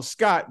called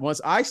Scott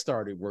once I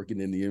started working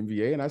in the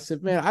NBA, and I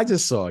said, man, I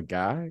just saw a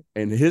guy,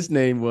 and his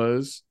name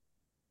was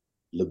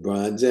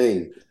LeBron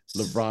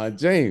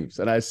James.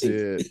 And I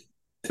said,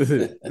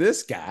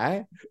 this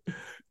guy,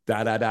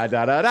 da.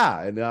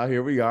 And now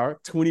here we are,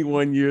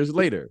 21 years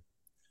later.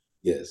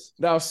 Yes.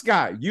 Now,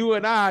 Scott, you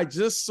and I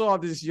just saw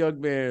this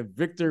young man,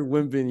 Victor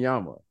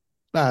Wembanyama.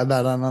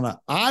 No.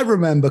 I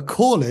remember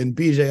calling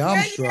BJ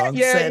Armstrong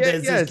saying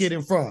there's this kid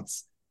in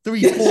France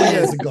 3-4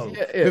 years ago,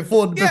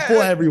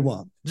 before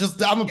everyone.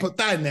 Just I'm gonna put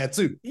that in there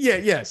too.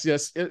 Yes.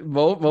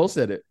 Mo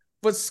said it.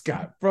 But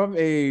Scott, from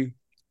a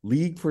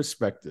league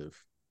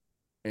perspective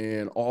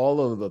and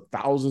all of the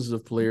thousands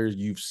of players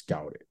you've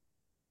scouted,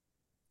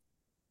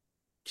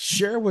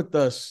 share with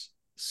us,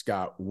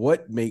 Scott,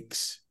 what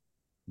makes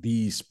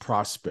these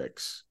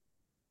prospects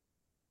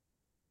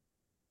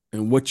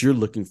and what you're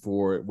looking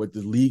for, what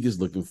the league is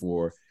looking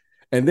for,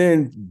 and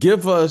then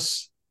give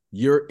us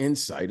your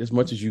insight, as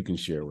much as you can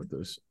share with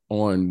us,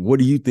 on what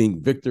do you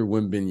think Victor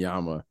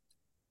Wembanyama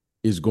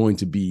is going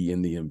to be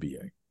in the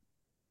NBA?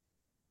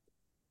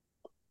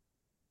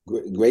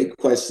 Great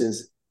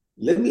questions.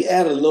 Let me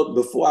add a little,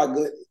 before I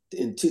go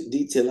into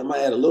detail, I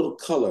might add a little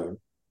color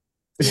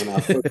when I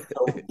first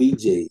told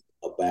BJ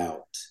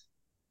about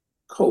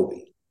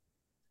Kobe.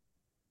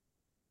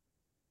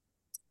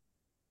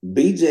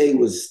 BJ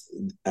was,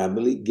 I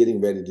believe,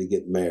 getting ready to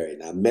get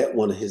married. I met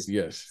one of his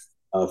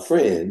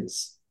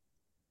friends,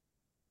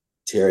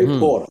 Terry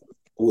Porter,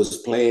 who was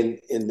playing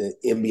in the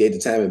NBA at the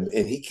time,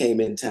 and he came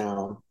in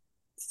town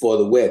for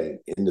the wedding,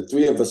 and the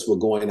three of us were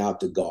going out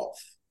to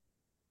golf.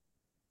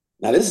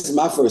 Now, this is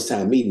my first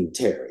time meeting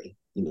Terry.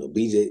 You know,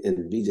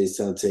 BJ's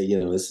son Terry, you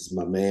know, this is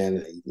my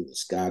man,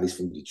 Scotty's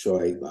from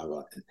Detroit, blah,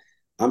 blah. And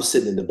I'm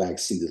sitting in the back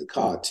seat of the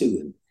car,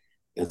 too,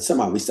 and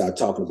somehow we started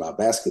talking about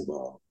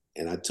basketball.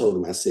 And I told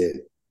him, I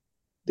said,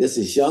 there's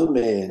this young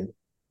man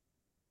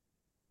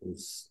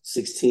who's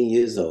 16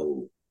 years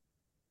old.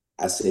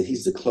 I said,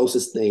 he's the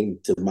closest thing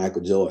to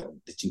Michael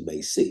Jordan that you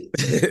may see.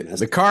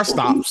 The car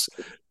stops.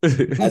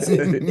 I said,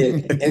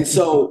 and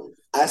so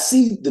I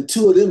see the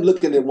two of them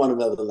looking at one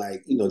another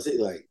like, you know,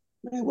 like,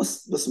 man,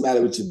 what's the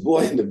matter with your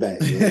boy in the back?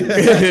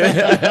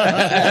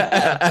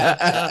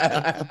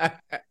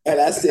 And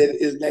I said,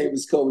 his name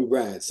is Kobe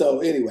Bryant. So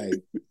anyway,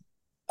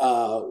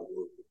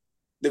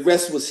 the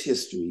rest was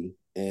history.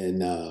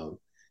 And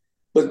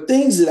but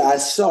things that I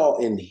saw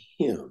in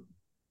him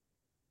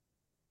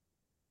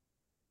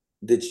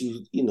that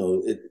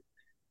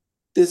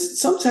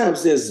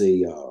sometimes there's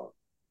a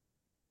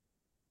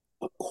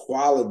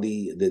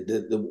quality,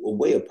 the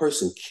way a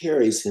person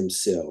carries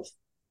himself,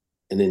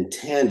 an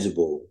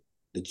intangible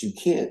that you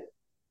can't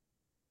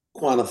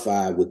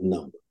quantify with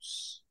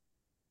numbers.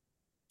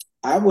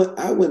 I went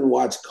and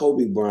watched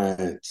Kobe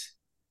Bryant,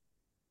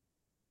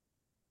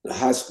 the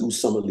high school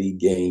summer league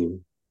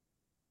game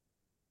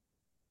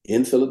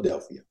in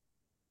Philadelphia.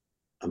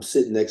 I'm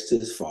sitting next to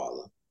his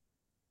father.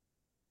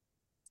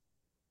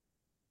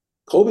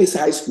 Kobe's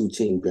high school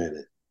team,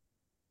 granted,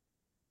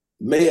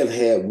 may have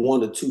had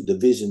one or two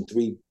Division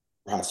III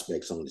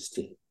prospects on his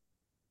team.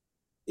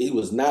 He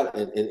was not,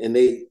 and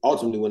they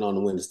ultimately went on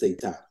to win the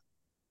state title.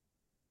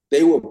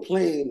 They were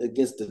playing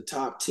against the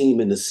top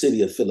team in the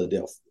city of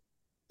Philadelphia.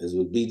 As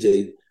what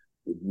BJ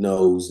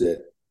knows,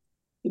 that,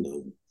 you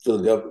know,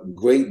 Philadelphia,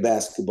 great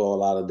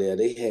basketball out of there.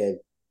 They had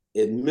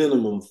at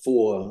minimum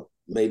 4,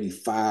 maybe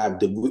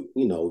 5, you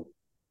know,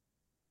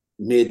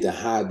 mid to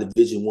high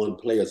Division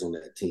I players on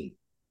that team.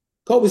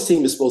 Kobe's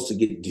team is supposed to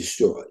get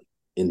destroyed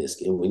in this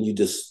game when you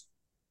just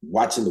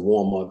watching the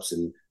warm-ups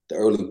and the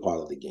early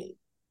part of the game.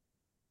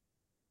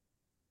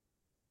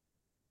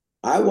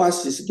 I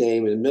watched this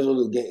game in the middle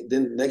of the game.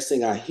 Then the next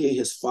thing I hear,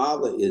 his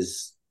father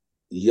is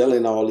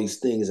yelling all these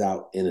things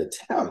out in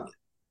Italian.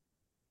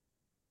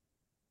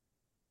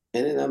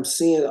 And then I'm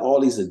seeing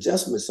all these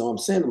adjustments. So I'm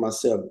saying to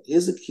myself,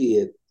 here's a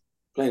kid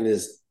playing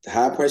this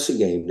high-pressure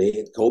game.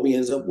 Kobe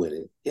ends up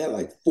winning. He had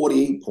like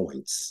 48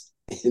 points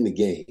in the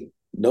game.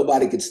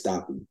 Nobody could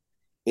stop him.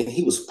 And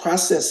he was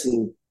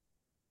processing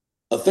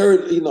a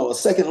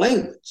second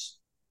language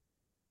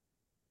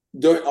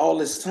during all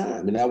this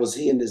time. And that was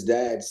he and his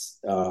dad's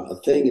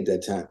thing at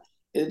that time.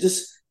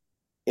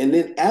 And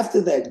then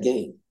after that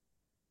game,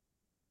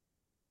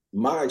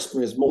 my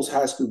experience, most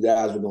high school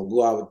guys were going to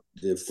go out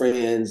with their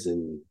friends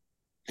and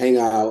hang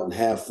out and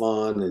have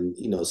fun and,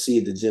 you know, see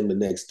you at the gym the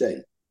next day.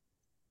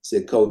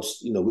 Said, Coach,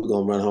 you know, we're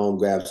going to run home,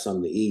 grab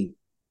something to eat,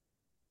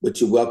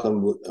 but you're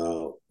welcome.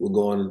 We're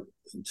going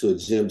to a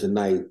gym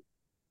tonight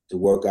to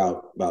work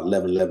out about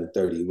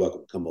 11:30. You're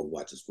welcome to come over and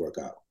watch us work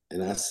out.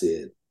 And I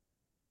said,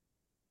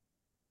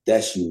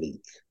 that's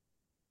unique.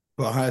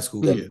 For a high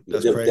school kid,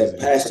 that's crazy. That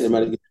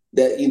passion,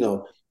 that, you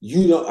know,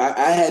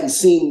 I hadn't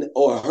seen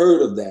or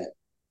heard of that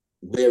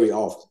very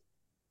often.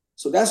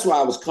 So that's why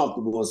I was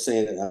comfortable in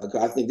saying that.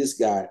 I think this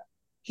guy,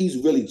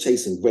 he's really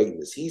chasing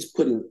greatness. He's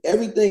putting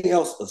everything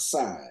else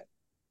aside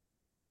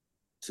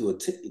to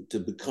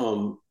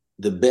become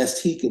the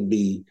best he can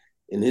be.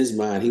 In his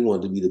mind, he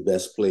wanted to be the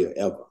best player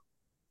ever.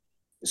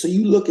 So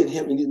you look at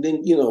him, and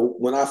then, you know,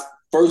 when I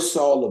first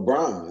saw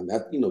LeBron, I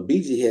know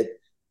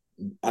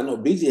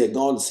BJ had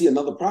gone to see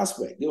another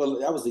prospect. You know,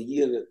 that was the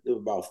year that there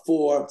were about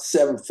 4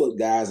 7-foot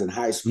guys in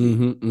high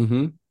school.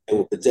 They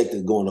were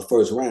projected to go in the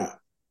first round.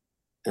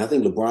 And I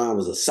think LeBron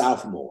was a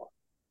sophomore.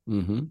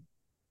 I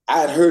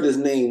had heard his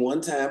name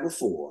one time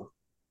before.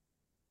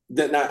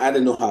 I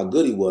didn't know how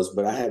good he was,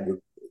 but I had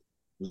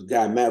the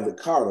guy Maverick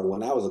Carter.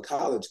 When I was a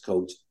college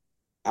coach,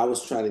 I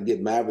was trying to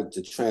get Maverick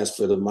to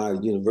transfer to my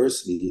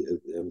university.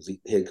 I was the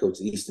head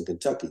coach of Eastern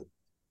Kentucky.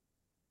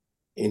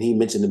 And he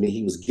mentioned to me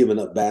he was giving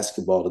up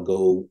basketball to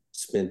go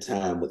spend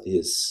time with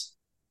his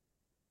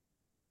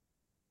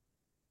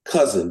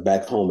cousin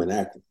back home in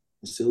Akron.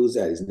 I said, who's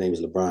that? His name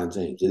is LeBron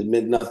James. It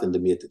meant nothing to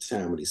me at the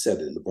time when he said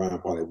it.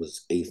 LeBron probably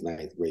was 8th,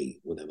 9th grade,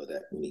 when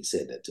he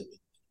said that to me.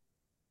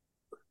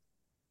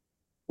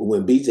 But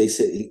when BJ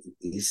said,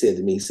 he said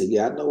to me, he said,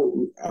 yeah, I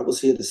know I was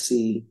here to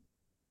see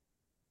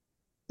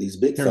these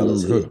big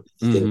fellas here.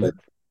 He said, but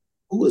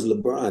who is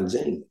LeBron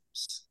James?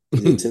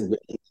 He's in 10th grade.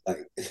 He's like,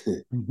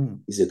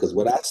 he said, because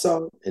what I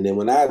saw, and then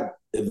when I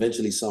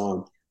eventually saw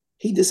him,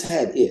 he just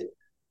had it.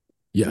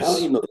 Yes. Now,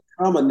 the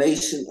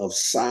combination of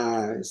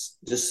size,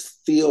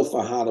 just feel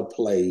for how to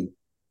play,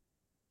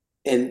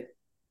 and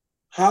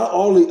how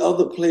all the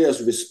other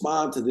players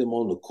respond to them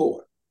on the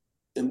court.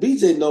 And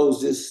BJ knows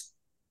this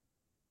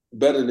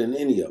better than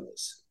any of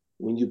us.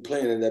 When you're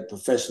playing at that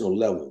professional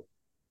level,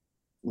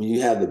 when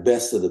you have the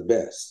best of the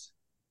best,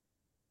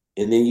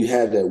 and then you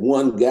have that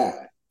one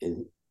guy,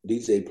 and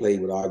BJ played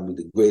with arguably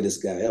the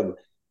greatest guy ever.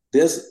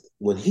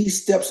 When he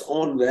steps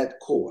onto that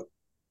court,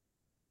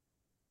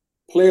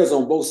 players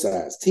on both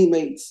sides,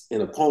 teammates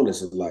and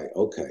opponents, are like,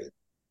 okay,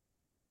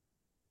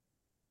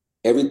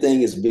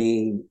 everything is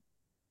being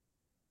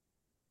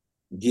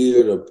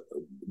geared or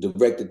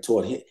directed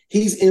toward him.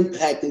 He's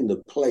impacting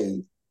the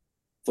play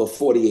for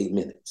 48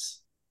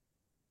 minutes.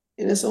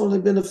 And there's only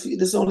been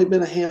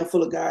a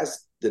handful of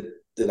guys that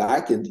I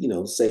can,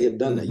 say have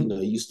done that.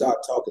 You start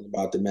talking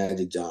about the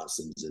Magic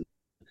Johnsons and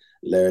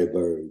Larry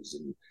Birds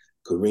and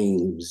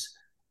Kareems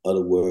of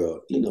the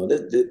world,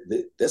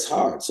 that's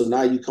hard. So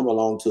now you come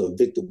along to a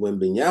Victor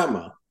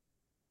Wembanyama,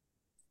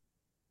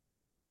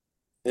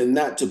 and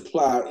not to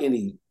apply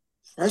any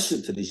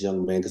pressure to this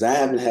young man, because I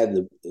haven't had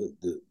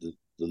the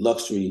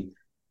luxury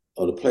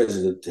or the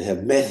pleasure to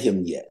have met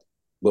him yet.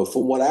 But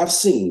from what I've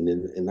seen,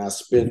 and I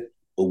spent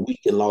a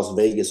week in Las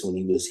Vegas when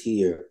he was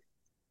here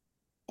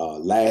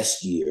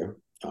last year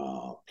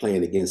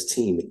playing against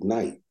Team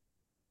Ignite,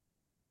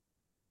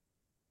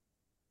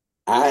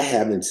 I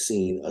haven't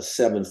seen a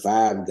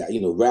 7'5" guy.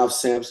 Ralph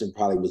Sampson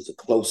probably was the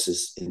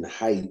closest in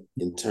height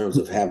in terms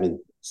of having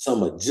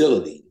some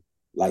agility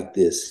like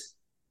this.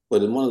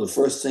 But one of the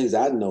first things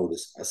I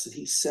noticed, I said,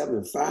 he's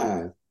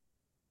 7'5",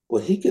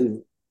 but he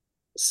can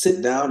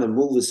sit down and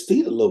move his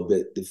feet a little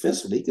bit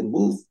defensively. He can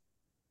move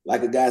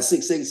like a guy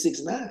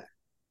 6'8", 6'9".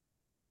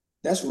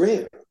 That's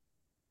rare.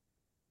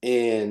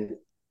 And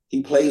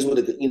he plays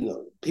with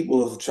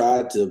people have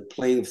tried to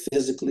play him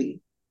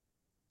physically.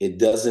 It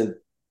doesn't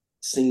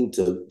seem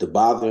to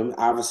bother him.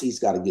 Obviously, he's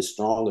got to get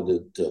stronger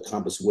to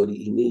accomplish what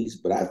he needs.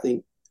 But I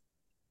think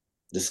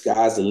the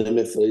sky's the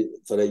limit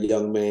for that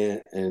young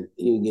man. And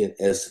again,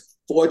 as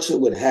fortune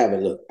would have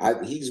it, look,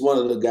 he's one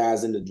of the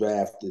guys in the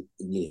draft that,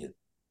 again,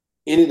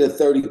 any of the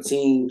 30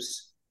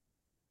 teams,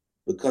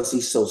 because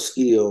he's so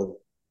skilled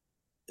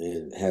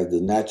and has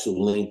the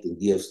natural length and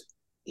gifts,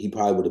 he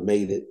probably would have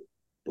made it.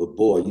 But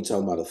boy, you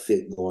talking about a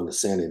fit going to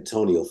San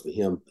Antonio for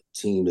him, a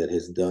team that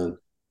has done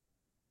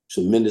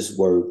tremendous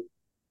work,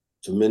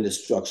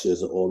 tremendous structure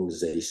as an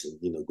organization.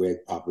 Greg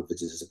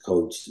Popovich is a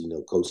coach,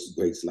 coaches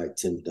greats like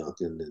Tim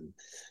Duncan and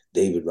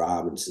David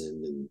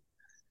Robinson and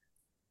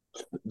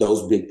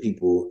those big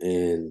people.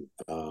 And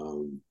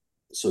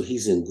so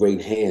he's in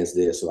great hands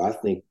there. So I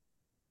think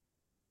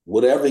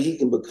whatever he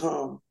can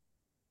become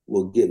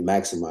will get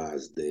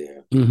maximized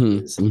there.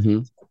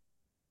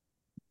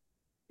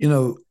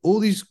 All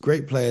these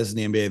great players in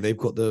the NBA, they've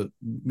got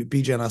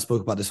BJ and I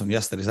spoke about this on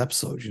yesterday's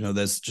episode.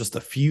 There's just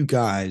a few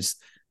guys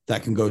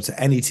that can go to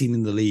any team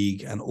in the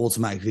league, and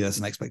automatically there's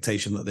an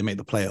expectation that they make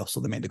the playoffs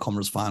or they make the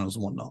conference finals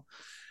and whatnot.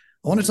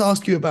 I wanted to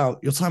ask you about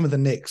your time with the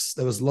Knicks.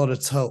 There was a lot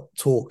of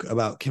talk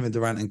about Kevin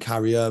Durant and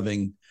Kyrie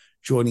Irving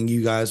joining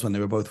you guys when they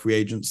were both free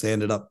agents. They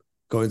ended up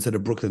going to the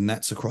Brooklyn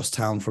Nets across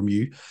town from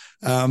you.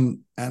 And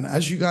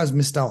as you guys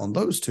missed out on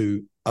those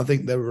two, I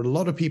think there were a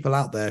lot of people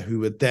out there who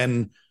would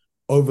then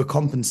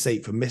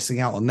overcompensate for missing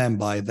out on them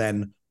by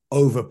then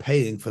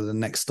overpaying for the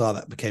next star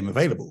that became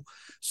available.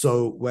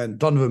 So when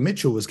Donovan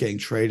Mitchell was getting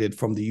traded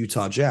from the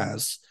Utah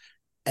Jazz,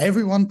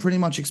 everyone pretty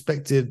much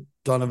expected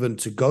Donovan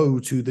to go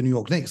to the New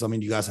York Knicks. I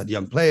mean, you guys had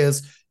young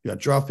players, you had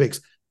draft picks,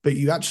 but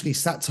you actually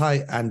sat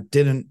tight and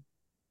didn't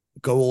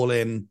go all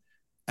in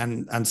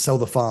and sell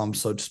the farm,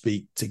 so to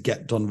speak, to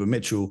get Donovan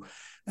Mitchell.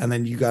 And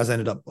then you guys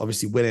ended up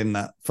obviously winning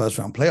that first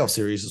round playoff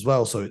series as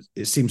well. So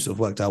it seems to have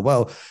worked out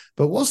well.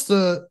 But what's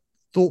the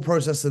thought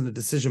process and the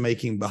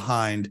decision-making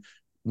behind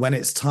when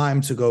it's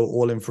time to go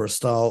all in for a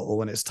star, or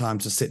when it's time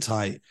to sit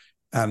tight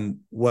and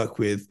work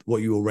with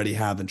what you already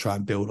have and try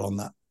and build on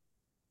that?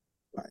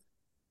 Right.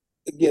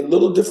 Again,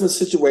 little different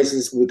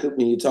situations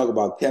when you talk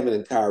about Kevin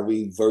and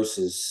Kyrie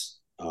versus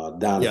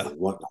Donovan. Yeah.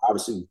 One,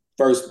 obviously,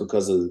 first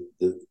because of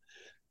the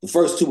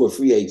first two were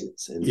free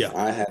agents. And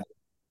I had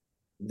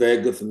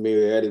very good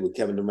familiarity with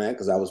Kevin Durant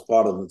because I was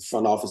part of the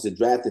front office that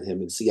drafted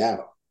him in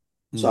Seattle.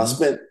 So I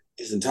spent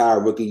his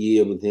entire rookie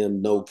year with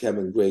him. Know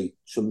Kevin great,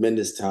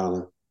 tremendous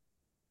talent.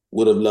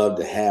 Would have loved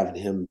to have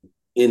him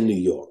in New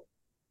York.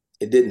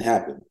 It didn't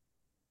happen.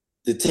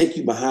 To take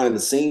you behind the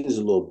scenes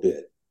a little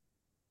bit,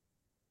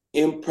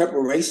 in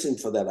preparation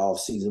for that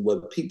offseason,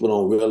 what people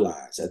don't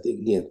realize, I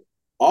think, again,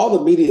 all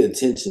the media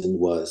attention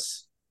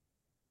was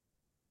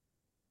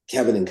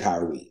Kevin and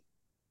Kyrie.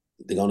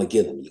 They're going to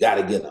get them. You got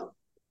to get them.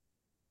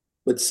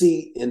 But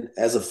see,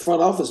 as a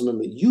front office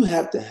member, you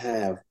have to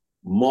have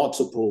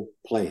multiple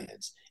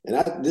plans.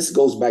 And this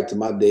goes back to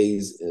my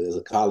days as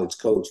a college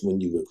coach when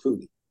you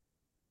recruited.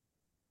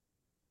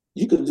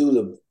 You could do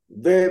the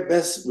very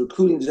best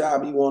recruiting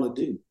job you want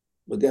to do.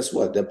 But guess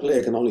what? That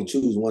player can only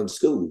choose one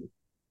school.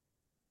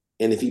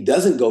 And if he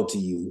doesn't go to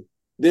you,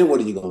 then what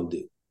are you going to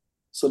do?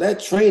 So that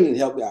training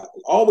helped out.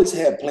 Always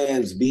had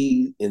plans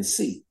B and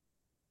C.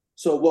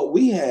 So what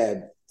we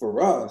had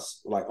for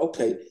us, like,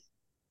 okay,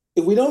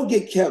 if we don't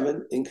get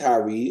Kevin and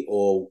Kyrie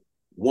or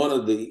one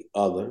or the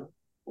other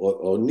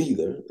or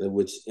neither,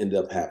 which ended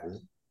up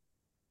happening,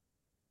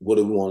 what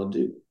do we want to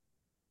do?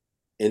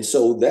 And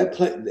so that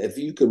plan, if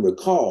you can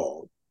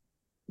recall,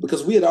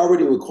 because we had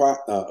already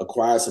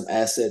acquired some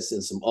assets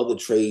and some other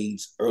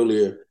trades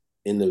earlier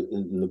in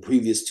the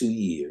previous 2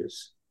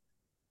 years.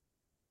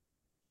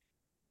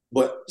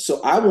 But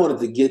so I wanted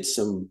to get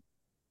some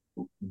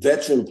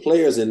veteran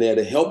players in there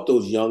to help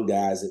those young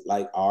guys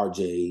like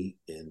RJ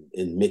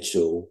and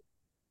Mitchell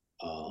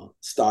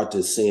start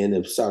to send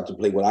and start to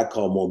play what I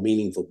call more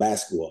meaningful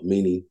basketball,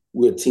 meaning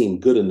we're a team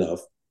good enough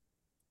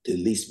to at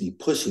least be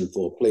pushing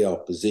for a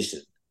playoff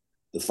position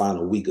the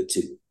final week or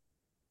two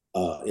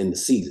in the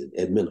season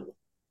at minimum.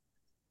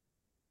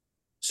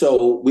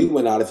 So we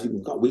went out, if you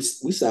can call, we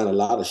signed a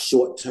lot of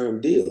short-term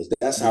deals.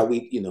 That's how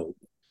we,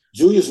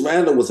 Julius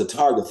Randle was a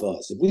target for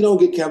us. If we don't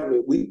get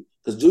Kevin,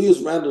 because Julius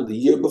Randle the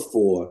year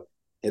before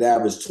had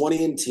averaged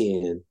 20 and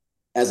 10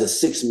 as a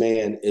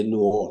six-man in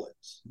New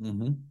Orleans.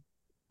 Mm-hmm.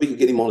 We could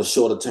get him on a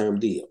shorter-term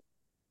deal.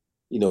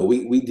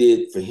 We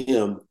did for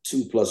him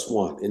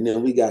 2+1. And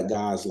then we got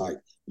guys like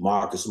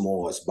Marcus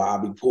Morris,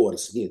 Bobby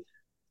Portis, again,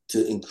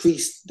 to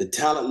increase the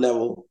talent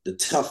level, the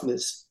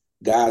toughness.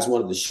 Guys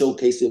wanted to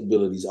showcase their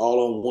abilities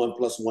all on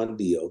 1+1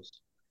 deals.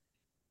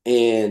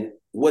 And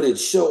what it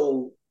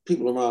showed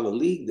people around the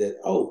league that,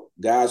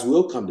 guys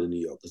will come to New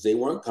York because they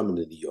weren't coming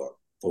to New York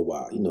for a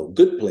while,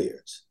 good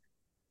players.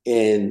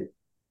 And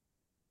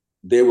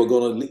they were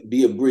going to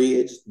be a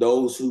bridge.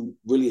 Those who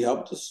really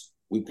helped us,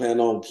 we plan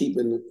on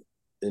keeping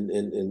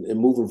and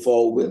moving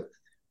forward with.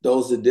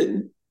 Those that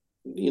didn't,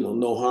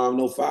 no harm,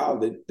 no foul,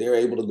 that they're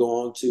able to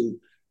go on to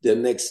their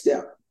next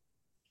step.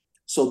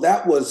 So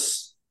that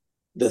was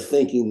the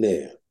thinking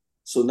there.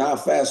 So now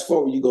fast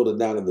forward, you go to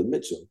Donovan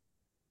Mitchell,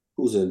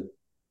 who's an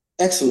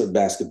excellent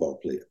basketball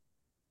player,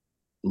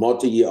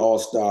 multi-year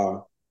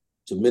All-Star,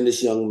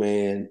 tremendous young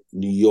man,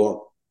 New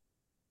York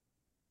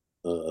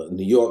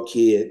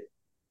kid.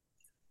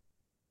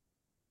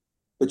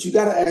 But you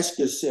got to ask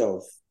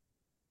yourself,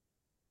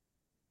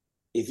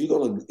 if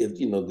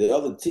the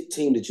other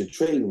team that you're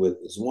trading with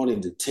is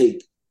wanting to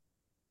take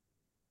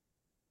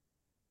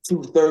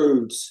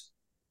 2/3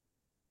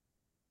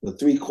 or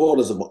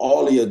 3/4 of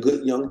all of your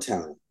good young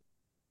talent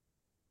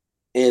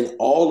and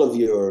all of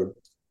your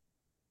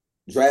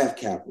draft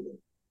capital,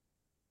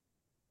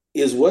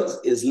 is what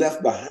is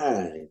left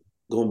behind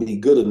going to be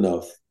good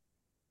enough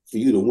for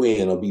you to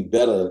win or be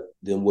better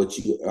than what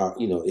you are,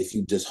 if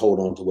you just hold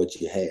on to what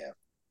you have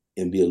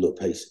and be a little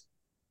patient.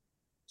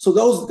 So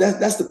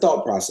that's the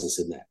thought process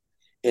in that.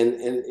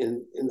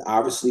 And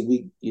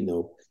obviously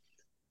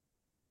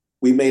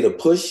we made a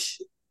push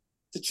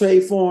to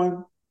trade for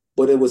him,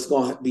 but it was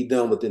going to be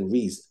done within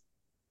reason.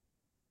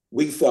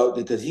 We felt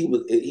that because he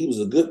was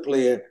a good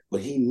player,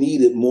 but he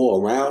needed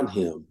more around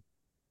him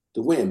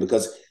to win.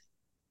 Because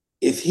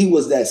if he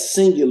was that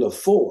singular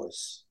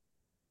force,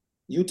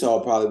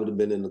 Utah probably would have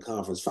been in the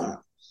conference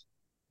finals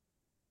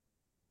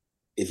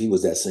if he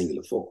was that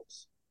singular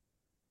force.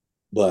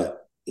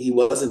 But he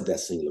wasn't that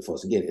singular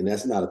force. Again, and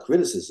that's not a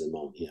criticism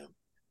on him.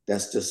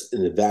 That's just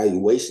an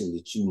evaluation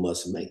that you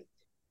must make.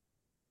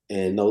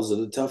 And those are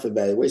the tough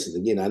evaluations.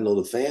 Again, I know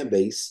the fan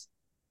base,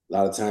 a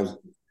lot of times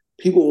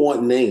people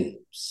want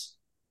names,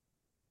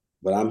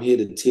 but I'm here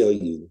to tell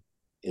you,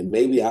 and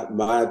maybe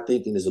my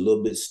thinking is a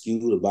little bit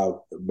skewed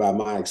by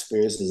my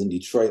experiences in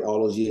Detroit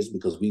all those years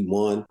because we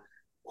won,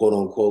 quote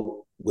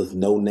unquote, with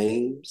no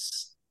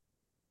names.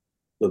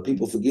 But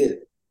people forget,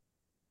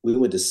 we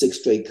went to 6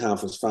 straight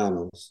conference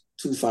finals,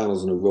 2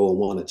 finals in a row, and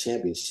won a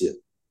championship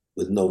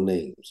with no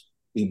names.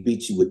 We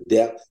beat you with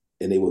depth,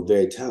 and they were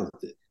very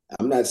talented.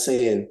 I'm not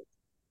saying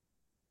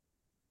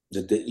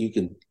that you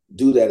can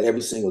do that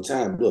every single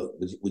time. Look,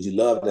 would you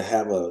love to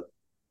have a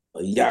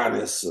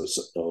Giannis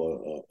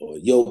or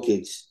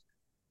Jokic?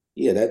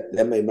 Yeah,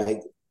 that may make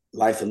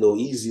life a little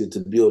easier to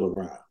build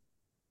around,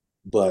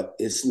 but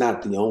it's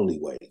not the only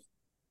way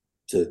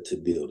to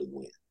build and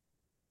win.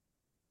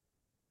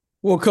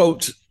 Well,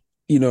 Coach,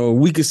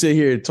 we could sit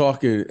here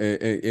talking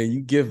and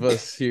you give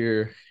us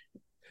here.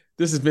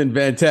 This has been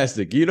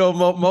fantastic.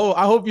 Mo,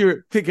 I hope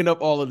you're picking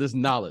up all of this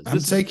knowledge. I'm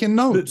taking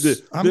notes.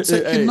 I'm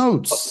taking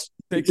notes.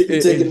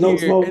 Taking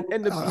notes, Mo.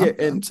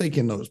 I'm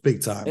taking notes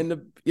big time. And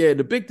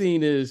the big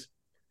thing is,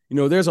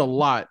 there's a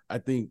lot, I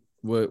think,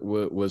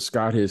 what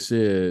Scott has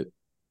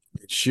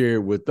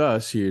shared with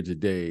us here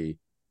today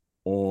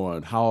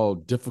on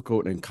how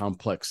difficult and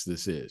complex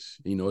this is.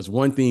 You know, it's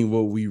one thing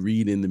what we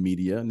read in the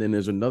media, and then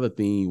there's another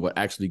thing what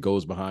actually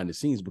goes behind the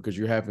scenes, because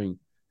you're having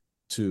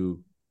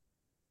to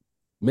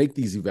make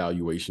these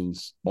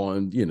evaluations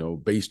on, you know,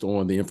 based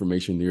on the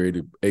information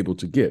they're able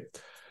to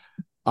get.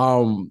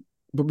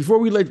 But before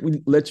we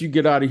let you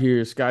get out of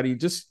here, Scotty,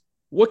 just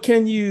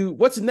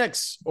what's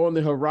next on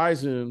the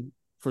horizon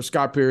for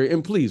Scott Perry?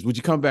 And please, would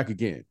you come back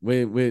again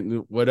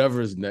when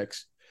whatever is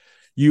next?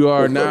 You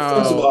are now.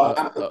 First of all,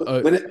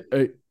 go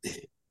ahead.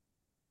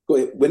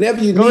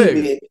 Whenever you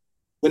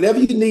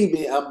need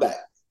me, I'm back.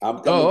 I'm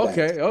coming back.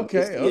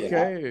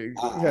 Okay.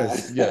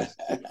 Yes.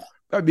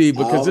 I mean,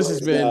 because this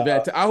has been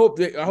bad. I hope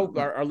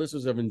our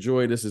listeners have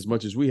enjoyed this as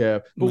much as we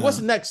have. But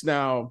what's next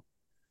now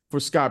for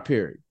Scott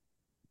Perry?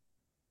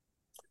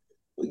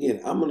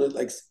 Again, I'm gonna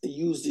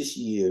use this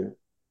year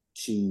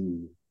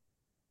to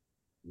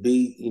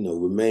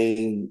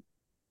remain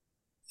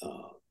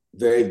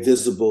very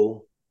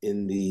visible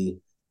in the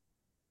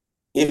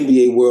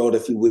NBA world,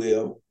 if you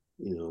will.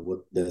 You know,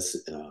 what that's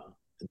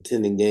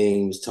attending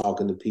games,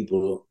 talking to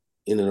people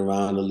in and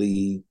around the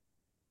league,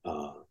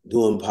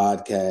 doing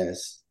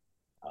podcasts,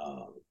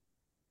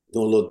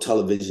 doing a little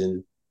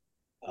television.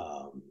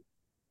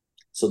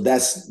 So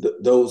that's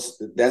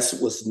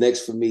what's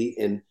next for me.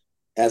 And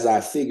as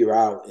I figure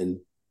out and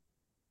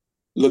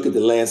look at the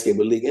landscape of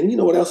the league, and you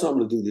know what else I'm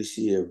going to do this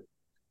year?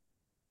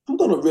 I'm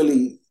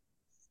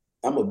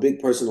a big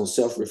person on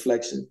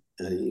self-reflection.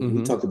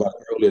 We talked about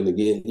it earlier, and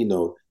again, you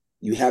know,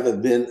 you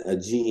haven't been a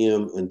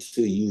GM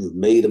until you've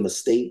made a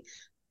mistake,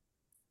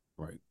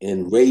 right?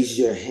 And raise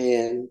your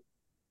hand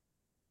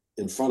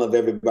in front of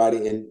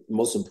everybody, and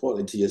most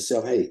importantly to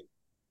yourself, hey,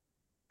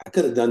 I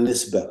could have done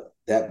this better,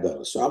 that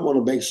better. So I want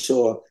to make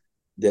sure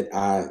that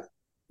I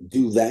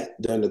do that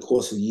during the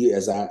course of the year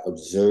as I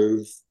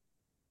observe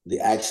the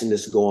action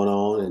that's going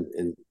on,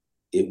 and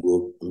it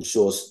will, I'm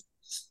sure,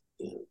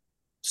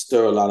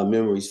 stir a lot of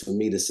memories for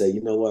me to say,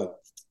 you know what,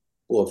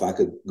 well, if I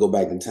could go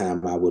back in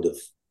time, I would have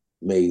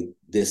made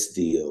this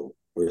deal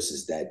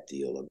versus that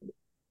deal, or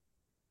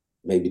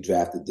maybe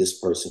drafted this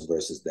person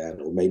versus that,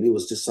 or maybe it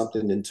was just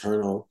something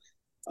internal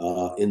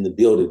in the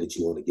building that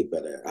you want to get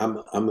better at.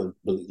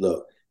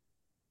 Look,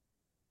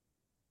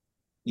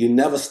 you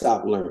never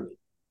stop learning.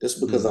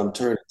 Just because I'm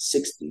turning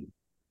 60,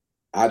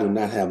 I do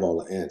not have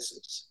all the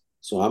answers.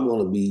 So I'm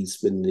going to be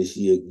spending this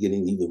year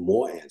getting even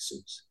more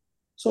answers.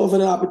 So if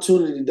an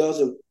opportunity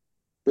doesn't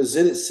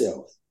present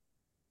itself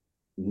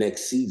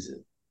next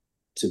season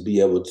to be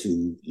able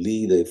to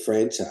lead a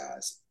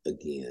franchise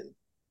again,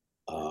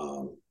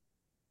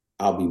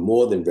 I'll be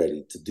more than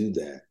ready to do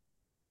that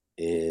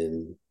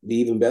and be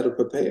even better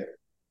prepared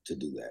to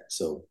do that.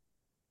 So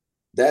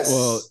that's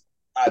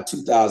my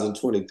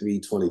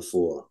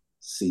 2023-24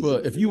 season. Well,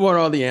 if you want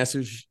all the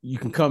answers, you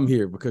can come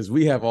here, because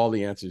we have all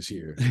the answers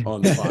here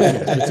on the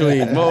podcast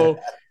between Mo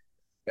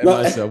and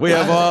myself. We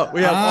have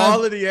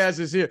all of the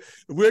answers here.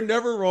 We're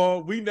never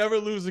wrong. We never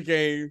lose a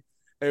game.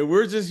 And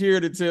we're just here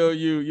to tell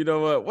you, you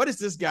know what is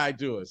this guy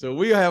doing? So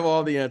we have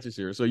all the answers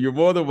here. So you're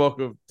more than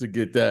welcome to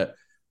get that.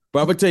 But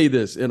I'm going to tell you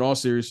this, in all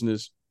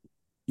seriousness,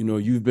 you know,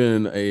 you've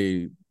been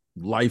a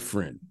life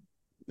friend,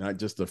 not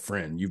just a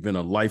friend. You've been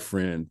a life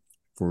friend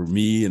for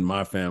me and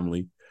my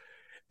family.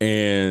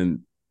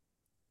 And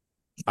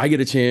I get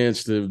a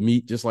chance to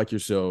meet, just like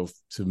yourself,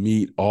 to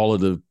meet all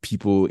of the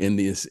people in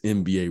this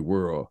NBA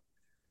world.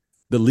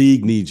 The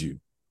league needs you.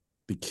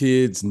 The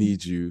kids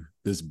need you.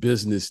 This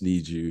business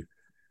needs you.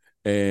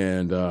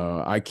 And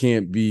I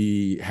can't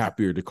be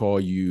happier to call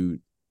you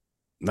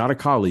not a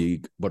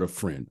colleague, but a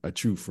friend, a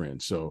true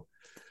friend. So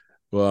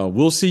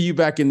we'll see you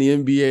back in the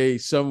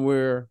NBA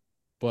somewhere.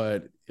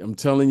 But I'm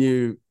telling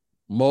you,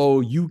 Mo,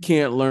 you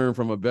can't learn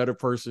from a better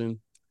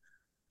person.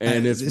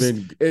 And this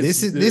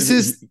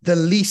is the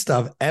least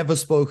I've ever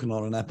spoken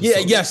on an episode.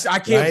 Yeah, yes, I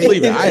can't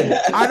believe it.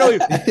 I know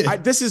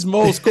this is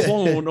Mo's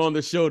clone on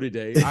the show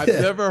today. I've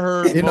never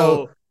heard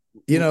Mo.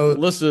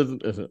 Listen.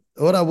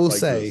 What I will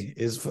say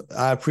is,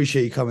 I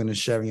appreciate you coming and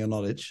sharing your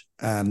knowledge,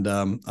 and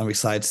I'm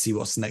excited to see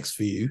what's next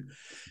for you.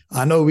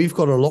 I know we've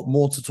got a lot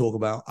more to talk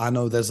about. I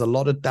know there's a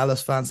lot of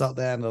Dallas fans out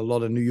there and a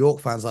lot of New York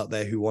fans out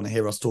there who want to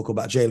hear us talk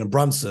about Jalen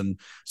Brunson.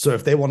 So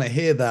if they want to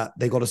hear that,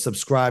 they got to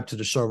subscribe to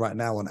the show right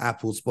now on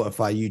Apple,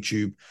 Spotify,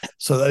 YouTube,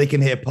 so that they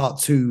can hear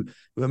part 2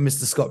 when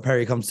Mr. Scott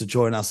Perry comes to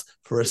join us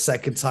for a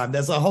second time.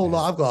 There's a whole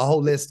lot. I've got a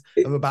whole list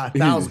of about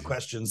 1,000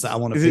 questions that I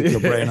want to pick your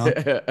brain on.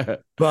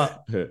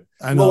 But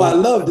I know. Well, I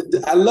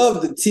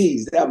love the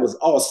tease. That was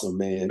awesome,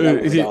 man.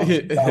 That was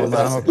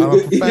awesome. I'm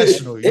a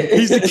professional.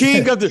 He's the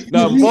king of the.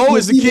 No, Mo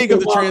is the king of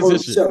the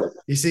transition.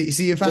 You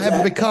see, when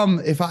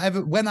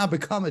I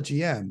become a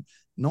GM,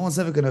 no one's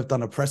ever going to have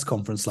done a press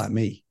conference like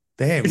me.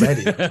 They ain't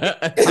ready.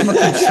 I'm a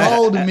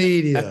controlled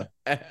media.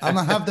 I'm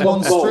gonna have them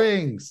on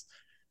strings.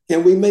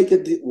 Can we make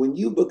it when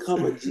you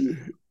become a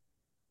GM,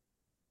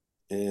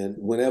 and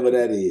whenever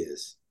that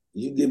is,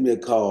 you give me a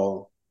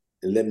call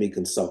and let me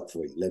consult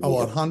for you. Let me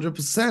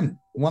 100%.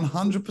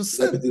 100%.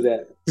 Let me do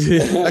that.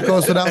 That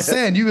goes without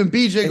saying. You and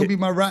BJ could be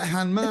my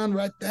right-hand man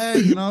right there,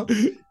 you know.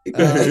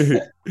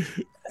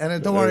 And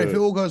then don't worry, if it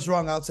all goes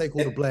wrong, I'll take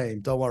all the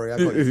blame. Don't worry, I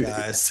got you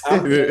guys.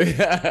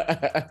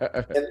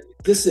 And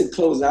just in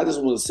closing, I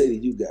just want to say to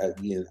you guys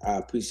again, I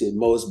appreciate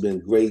Mo. It's been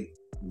great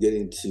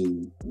getting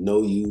to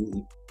know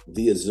you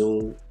via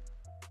Zoom.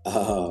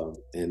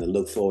 And I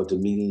look forward to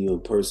meeting you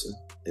in person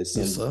at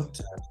some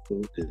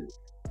time. And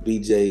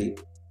BJ,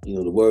 you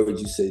know, the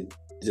words you said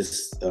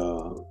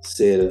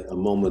said a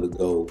moment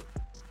ago,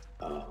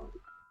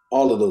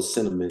 all of those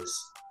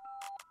sentiments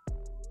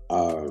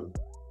are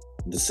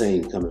the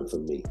same coming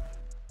from me.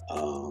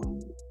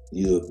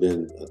 You have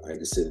been, like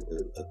I said,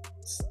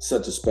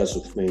 such a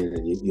special friend,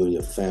 and you and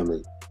your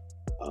family.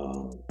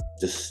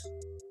 Just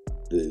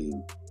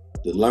the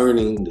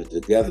learning, the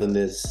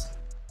togetherness,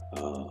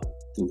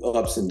 through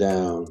ups and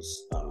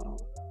downs.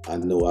 I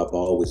know I've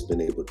always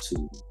been able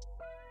to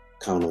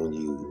count on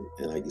you,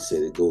 and like you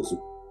said, it goes.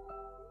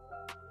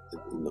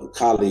 You know,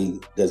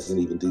 colleague doesn't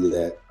even do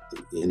that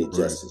any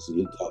justice. Right. So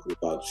you're talking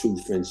about true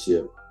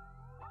friendship,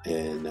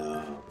 and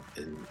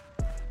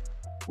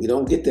we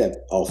don't get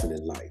that often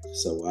in life.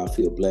 So I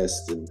feel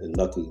blessed and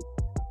lucky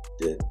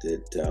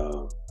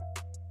that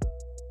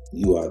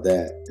you are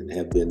that and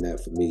have been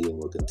that for me and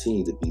will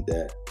continue to be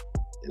that.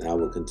 And I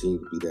will continue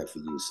to be that for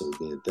you. So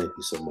again, thank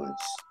you so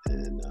much,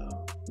 and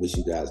wish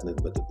you guys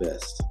nothing but the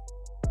best.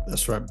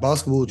 That's right.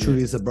 Basketball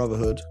truly is a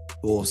brotherhood,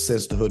 or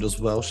sisterhood as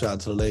well. Shout out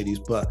to the ladies.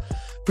 But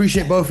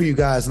appreciate both of you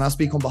guys. And I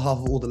speak on behalf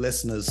of all the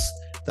listeners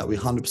that we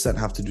 100%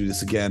 have to do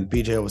this again.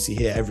 BJ obviously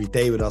here every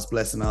day with us,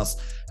 blessing us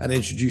and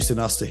introducing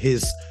us to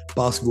his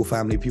basketball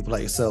family, people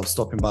like yourself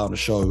stopping by on the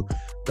show.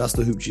 That's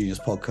the Hoop Genius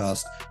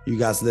podcast. You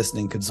guys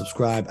listening can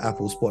subscribe,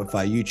 Apple,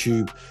 Spotify,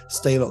 YouTube.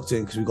 Stay locked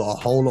in because we've got a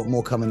whole lot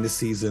more coming this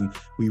season.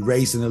 We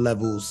raising the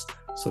levels.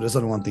 So there's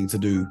only one thing to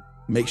do.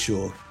 Make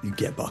sure you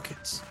get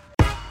buckets.